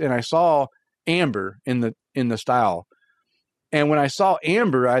I saw amber in the style. And when I saw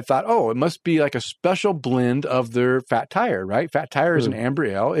amber, I thought, oh, it must be like a special blend of their Fat Tire, right? Fat Tire is an amber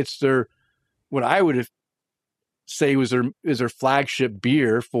ale. It's what I would say is their flagship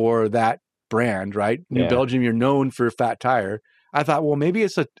beer for that brand, right? New Belgium, you're known for Fat Tire. I thought, well, maybe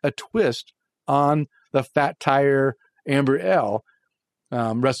it's a twist on the Fat Tire amber ale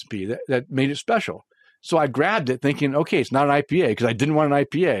recipe that made it special. So I grabbed it thinking, okay, it's not an IPA because I didn't want an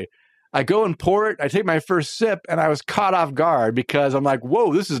IPA. I go and pour it. I take my first sip and I was caught off guard because I'm like,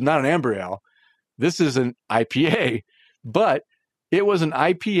 whoa, this is not an amber ale. This is an IPA. But it was an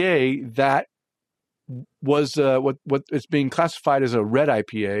IPA that was what it's being classified as a red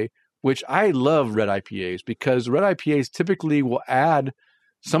IPA, which I love red IPAs because red IPAs typically will add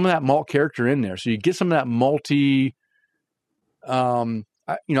some of that malt character in there. So you get some of that malty, I'm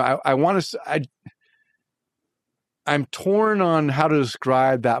torn on how to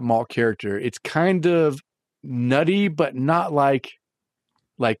describe that malt character. It's kind of nutty, but not like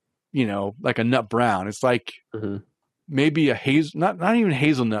a nut brown. It's like maybe a not even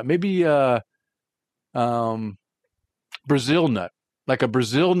hazelnut, maybe Brazil nut, like a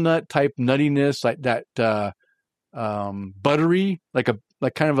Brazil nut type nuttiness, like that buttery, like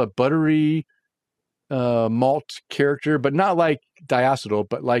kind of a buttery malt character, but not like diacetyl,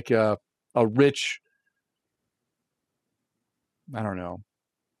 but like a rich, I don't know,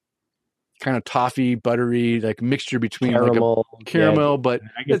 kind of toffee, buttery, like mixture between caramel, but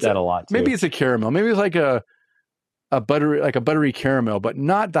I get that a lot too. Maybe it's a caramel. Maybe it's like a buttery caramel, but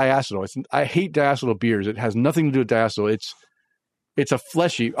not diacetyl. I hate diacetyl beers. It has nothing to do with diacetyl. It's a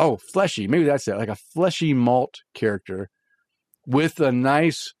fleshy. Maybe that's it. Like a fleshy malt character with a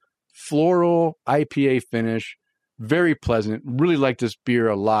nice floral IPA finish. Very pleasant. Really like this beer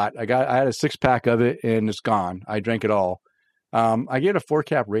a lot. I had a 6-pack of it and it's gone. I drank it all. I gave it a 4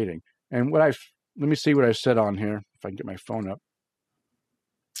 cap rating. And let me see what I said on here. If I can get my phone up.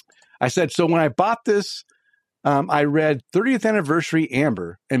 I said, so when I bought this, I read 30th anniversary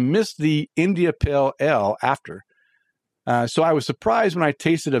amber and missed the India Pale Ale after. So I was surprised when I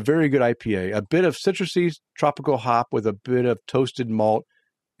tasted a very good IPA, a bit of citrusy tropical hop with a bit of toasted malt.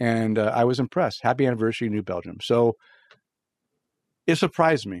 And I was impressed. Happy anniversary, New Belgium. So it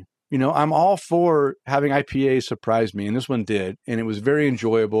surprised me. I'm all for having IPAs surprise me, and this one did, and it was very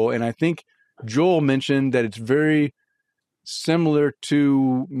enjoyable. And I think Joel mentioned that it's very similar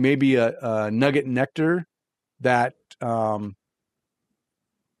to maybe a Nugget Nectar that Troegs.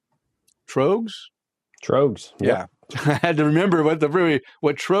 Yep. Yeah. I had to remember what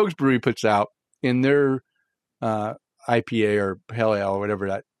Troegs Brewery puts out in their IPA or Pale Ale or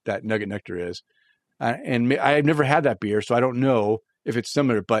whatever that Nugget Nectar is. And I've never had that beer, so I don't know if it's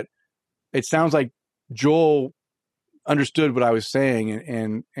similar, but it sounds like Joel understood what I was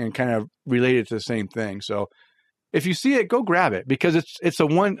saying and kind of related to the same thing. So if you see it, go grab it because it's a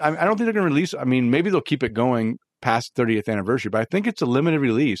one. I don't think they're going to release. I mean, maybe they'll keep it going past 30th anniversary, but I think it's a limited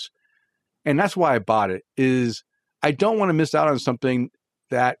release, and that's why I bought it. Is I don't want to miss out on something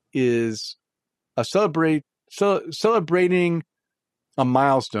that is a celebrating a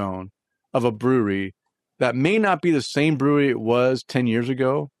milestone of a brewery that may not be the same brewery it was 10 years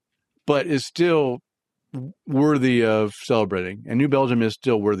ago, but is still worthy of celebrating. And New Belgium is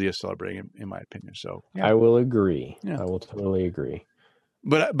still worthy of celebrating, in my opinion. So yeah. I will agree. Yeah. I will totally agree.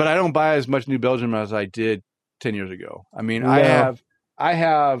 But I don't buy as much New Belgium as I did 10 years ago. I mean, No. I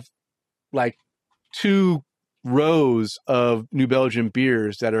have like 2 rows of New Belgium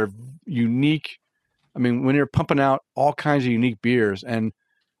beers that are unique. I mean, when you're pumping out all kinds of unique beers, and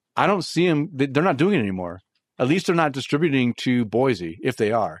I don't see them, they're not doing it anymore. At least they're not distributing to Boise, if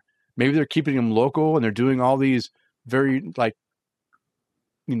they are. maybe they're keeping them local and they're doing all these very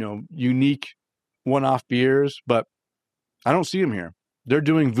unique one-off beers, but I don't see them here. They're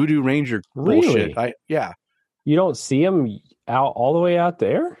doing Voodoo Ranger bullshit. Really? Yeah. You don't see them out all the way out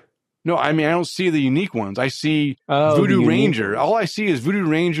there? No, I mean, I don't see the unique ones. I see Oh, Voodoo the Ranger. unique All I see is Voodoo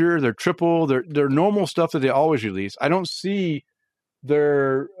Ranger, their triple, their normal stuff that they always release. I don't see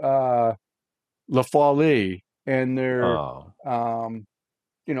their La Folie and their Oh,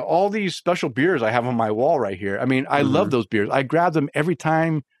 all these special beers I have on my wall right here. I mean, I love those beers. I grab them every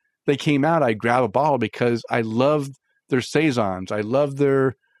time they came out. I grab a bottle because I love their saisons. I love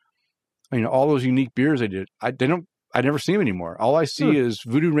their, all those unique beers they did. I never see them anymore. All I see is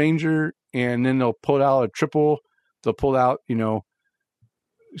Voodoo Ranger, and then they'll pull out a triple. They'll pull out,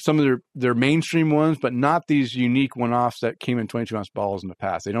 some of their mainstream ones, but not these unique one-offs that came in 22-ounce bottles in the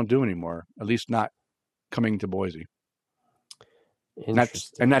past. They don't do anymore, at least not coming to Boise. And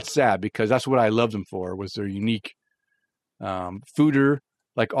that's sad because that's what I loved them for, was their unique foeder,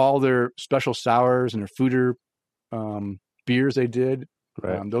 like all their special sours and their foeder beers they did.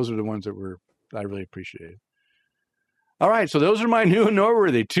 Right. Those are the ones that I really appreciated. All right, so those are my new and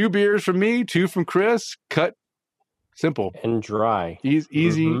noteworthy. 2 beers from me, 2 from Chris. Cut simple and dry.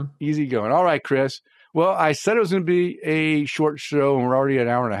 Easy going. All right, Chris. Well, I said it was going to be a short show, and we're already an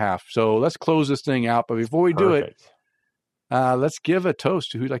hour and a half. So let's close this thing out. But before we do it, let's give a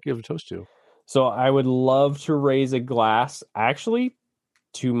toast. Who'd like to give a toast to? So I would love to raise a glass, actually,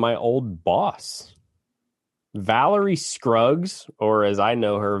 to my old boss, Valerie Scruggs, or as I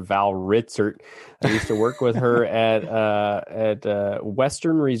know her, Val Ritzert. I used to work with her at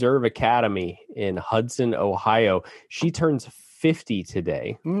Western Reserve Academy in Hudson, Ohio. She turns 50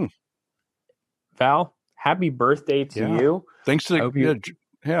 today. Val, happy birthday to you. Thanks to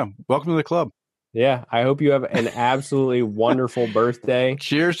welcome to the club. Yeah, I hope you have an absolutely wonderful birthday.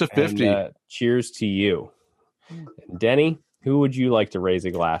 Cheers to 50. And, cheers to you. And Denny, who would you like to raise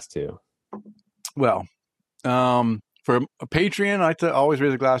a glass to? Well, for a Patreon, I like to always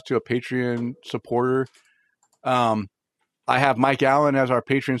raise a glass to a Patreon supporter. I have Mike Allen as our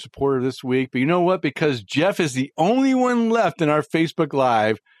Patreon supporter this week, but you know what? Because Jeff is the only one left in our Facebook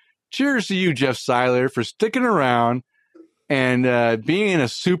Live. Cheers to you, Jeff Seiler, for sticking around and being a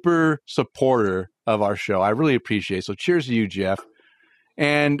super supporter of our show. I really appreciate it. So cheers to you, Jeff.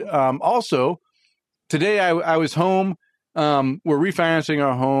 And also, today I was home. We're refinancing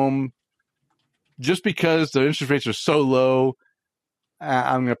our home. Just because the interest rates are so low,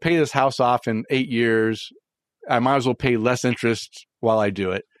 I'm going to pay this house off in 8 years. I might as well pay less interest while I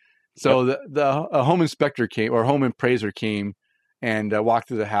do it. So a home inspector came, or home appraiser came, and walked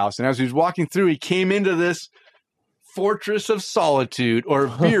through the house. And as he was walking through, he came into this fortress of solitude or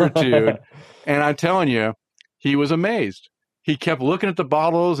beeritude. And I'm telling you, he was amazed. He kept looking at the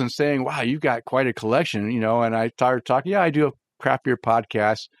bottles and saying, "Wow, you've got quite a collection," And I started talking. Yeah, I do a craft beer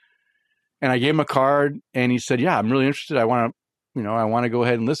podcast. And I gave him a card, and he said, "Yeah, I'm really interested. I want to go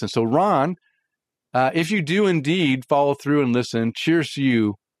ahead and listen." So, Ron, if you do indeed follow through and listen, cheers to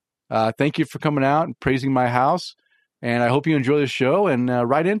you. Thank you for coming out and praising my house, and I hope you enjoy the show. And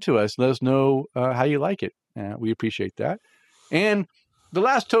write into us, let us know how you like it. We appreciate that. And the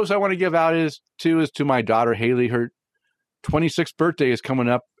last toast I want to give out is to my daughter Haley. Her 26th birthday is coming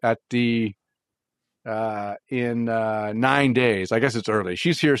up at in 9 days. I guess it's early.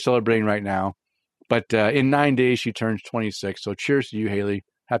 She's here celebrating right now, but in 9 days she turns 26. So cheers to you, Haley.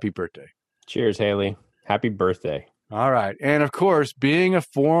 Happy birthday. Cheers, Haley. Happy birthday. All right. And of course, being a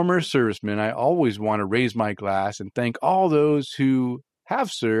former serviceman, I always want to raise my glass and thank all those who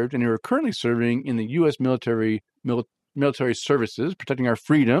have served and who are currently serving in the U.S. military services, protecting our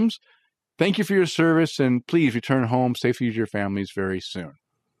freedoms. Thank you for your service, and please return home safely to your families very soon.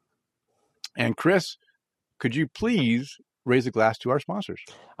 And Chris, could you please raise a glass to our sponsors?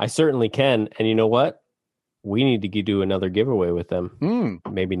 I certainly can. And you know what? We need to do another giveaway with them.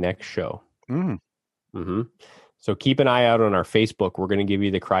 Maybe next show. So keep an eye out on our Facebook. We're going to give you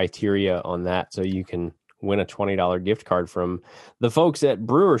the criteria on that so you can win a $20 gift card from the folks at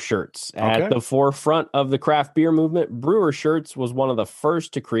Brewer Shirts. At the forefront of the craft beer movement, Brewer Shirts was one of the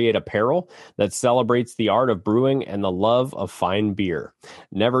first to create apparel that celebrates the art of brewing and the love of fine beer.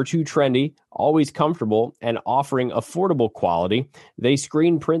 Never too trendy, always comfortable, and offering affordable quality, they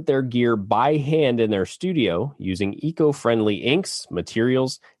screen print their gear by hand in their studio using eco-friendly inks,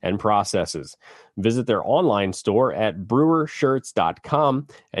 materials, and processes. Visit their online store at brewershirts.com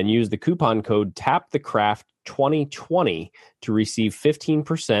and use the coupon code TAPTHECRAFT2020 to receive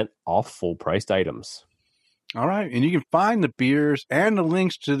 15% off full-priced items. All right. And you can find the beers and the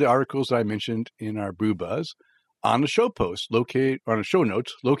links to the articles that I mentioned in our Brew Buzz on the show post, located on the show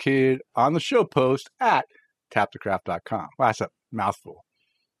notes, located on the show post at tapthecraft.com. Well, that's a mouthful.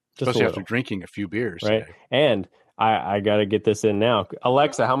 Just Especially after drinking a few beers. Right. Today. And I got to get this in now.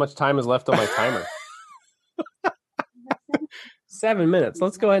 Alexa, how much time is left on my timer? 7 minutes.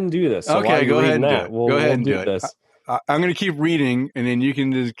 Let's go ahead and do this. So okay, go ahead and do it. We'll, go ahead we'll and do it. This. I'm going to keep reading, and then you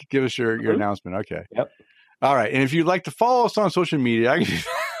can just give us your announcement. Okay. Yep. All right. And if you'd like to follow us on social media, I can be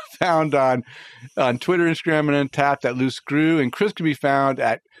found on Twitter, Instagram, and Untapped at Loose Screw. And Chris can be found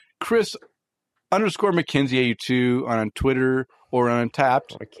at Chris_McKenzie82 on Twitter or on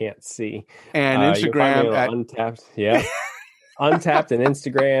Untapped. I can't see. And Instagram at Untapped. Yeah. Untapped and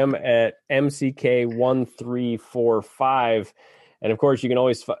Instagram at MCK1345. And of course, you can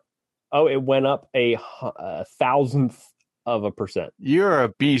always. It went up a 1,000%. You're a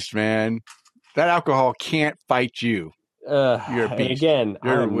beast, man. That alcohol can't fight you. You're a beast. Again,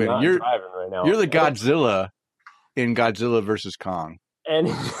 you're I'm not driving right now. You're the Godzilla in Godzilla versus Kong. And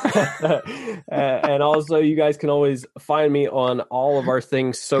and also, you guys can always find me on all of our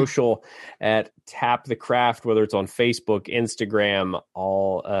things social at Tap the Craft, whether it's on Facebook, Instagram,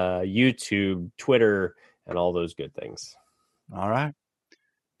 all YouTube, Twitter, and all those good things. All right.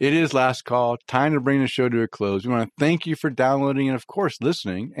 It is last call. Time to bring the show to a close. We want to thank you for downloading and, of course,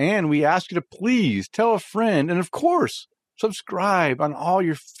 listening. And we ask you to please tell a friend and, of course, subscribe on all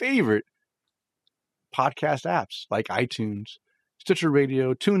your favorite podcast apps like iTunes, Stitcher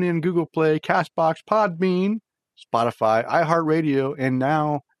Radio, TuneIn, Google Play, CastBox, Podbean, Spotify, iHeartRadio, and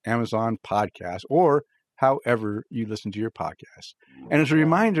now Amazon Podcasts, or however you listen to your podcasts. And as a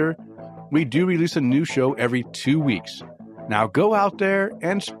reminder, we do release a new show every 2 weeks. Now go out there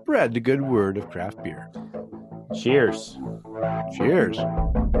and spread the good word of craft beer. Cheers. Cheers.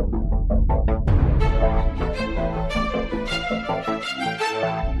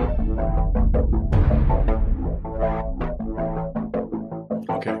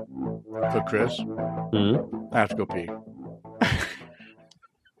 Okay. So, Chris, I have to go pee.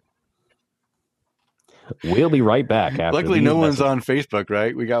 We'll be right back. After Luckily, no one's on Facebook,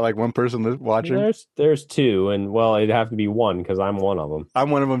 right? We got like one person watching. There's two, and well, it'd have to be one because I'm one of them.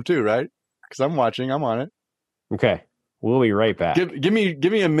 I'm one of them too, right? Because I'm watching. I'm on it. Okay, we'll be right back. Give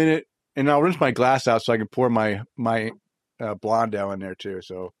me a minute, and I'll rinse my glass out so I can pour my blonde ale in there too.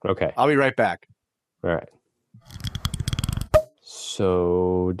 So okay, I'll be right back. All right.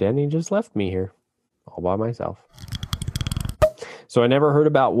 So Denny just left me here, all by myself. So I never heard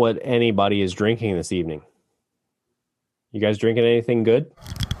about what anybody is drinking this evening. You guys drinking anything good?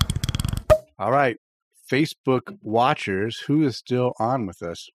 All right. Facebook watchers, who is still on with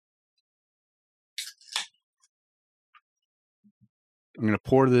us? I'm going to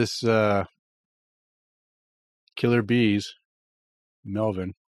pour this Killer Bees,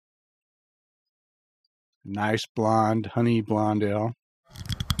 Melvin. Nice blonde, honey blonde ale.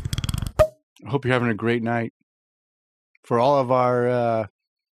 I hope you're having a great night. For all of our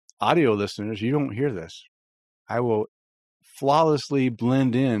audio listeners, you don't hear this. I will flawlessly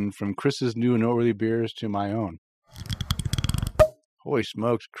blend in from Chris's new and noteworthy beers to my own. Holy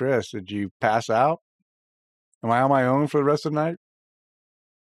smokes, Chris, did you pass out? Am I on my own for the rest of the night?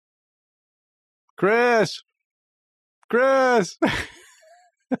 Chris!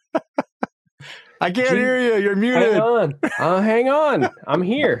 I can't hear you. You're muted. Hang on. I'm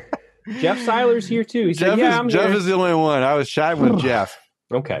here. Jeff Seiler's here too. He said, Jeff is the only one. I was chatting with Jeff.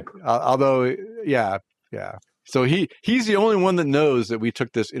 Okay. Although, yeah. So he's the only one that knows that we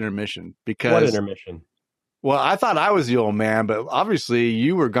took this intermission because. What intermission? Well, I thought I was the old man, but obviously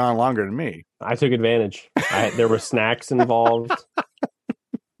you were gone longer than me. I took advantage. There were snacks involved.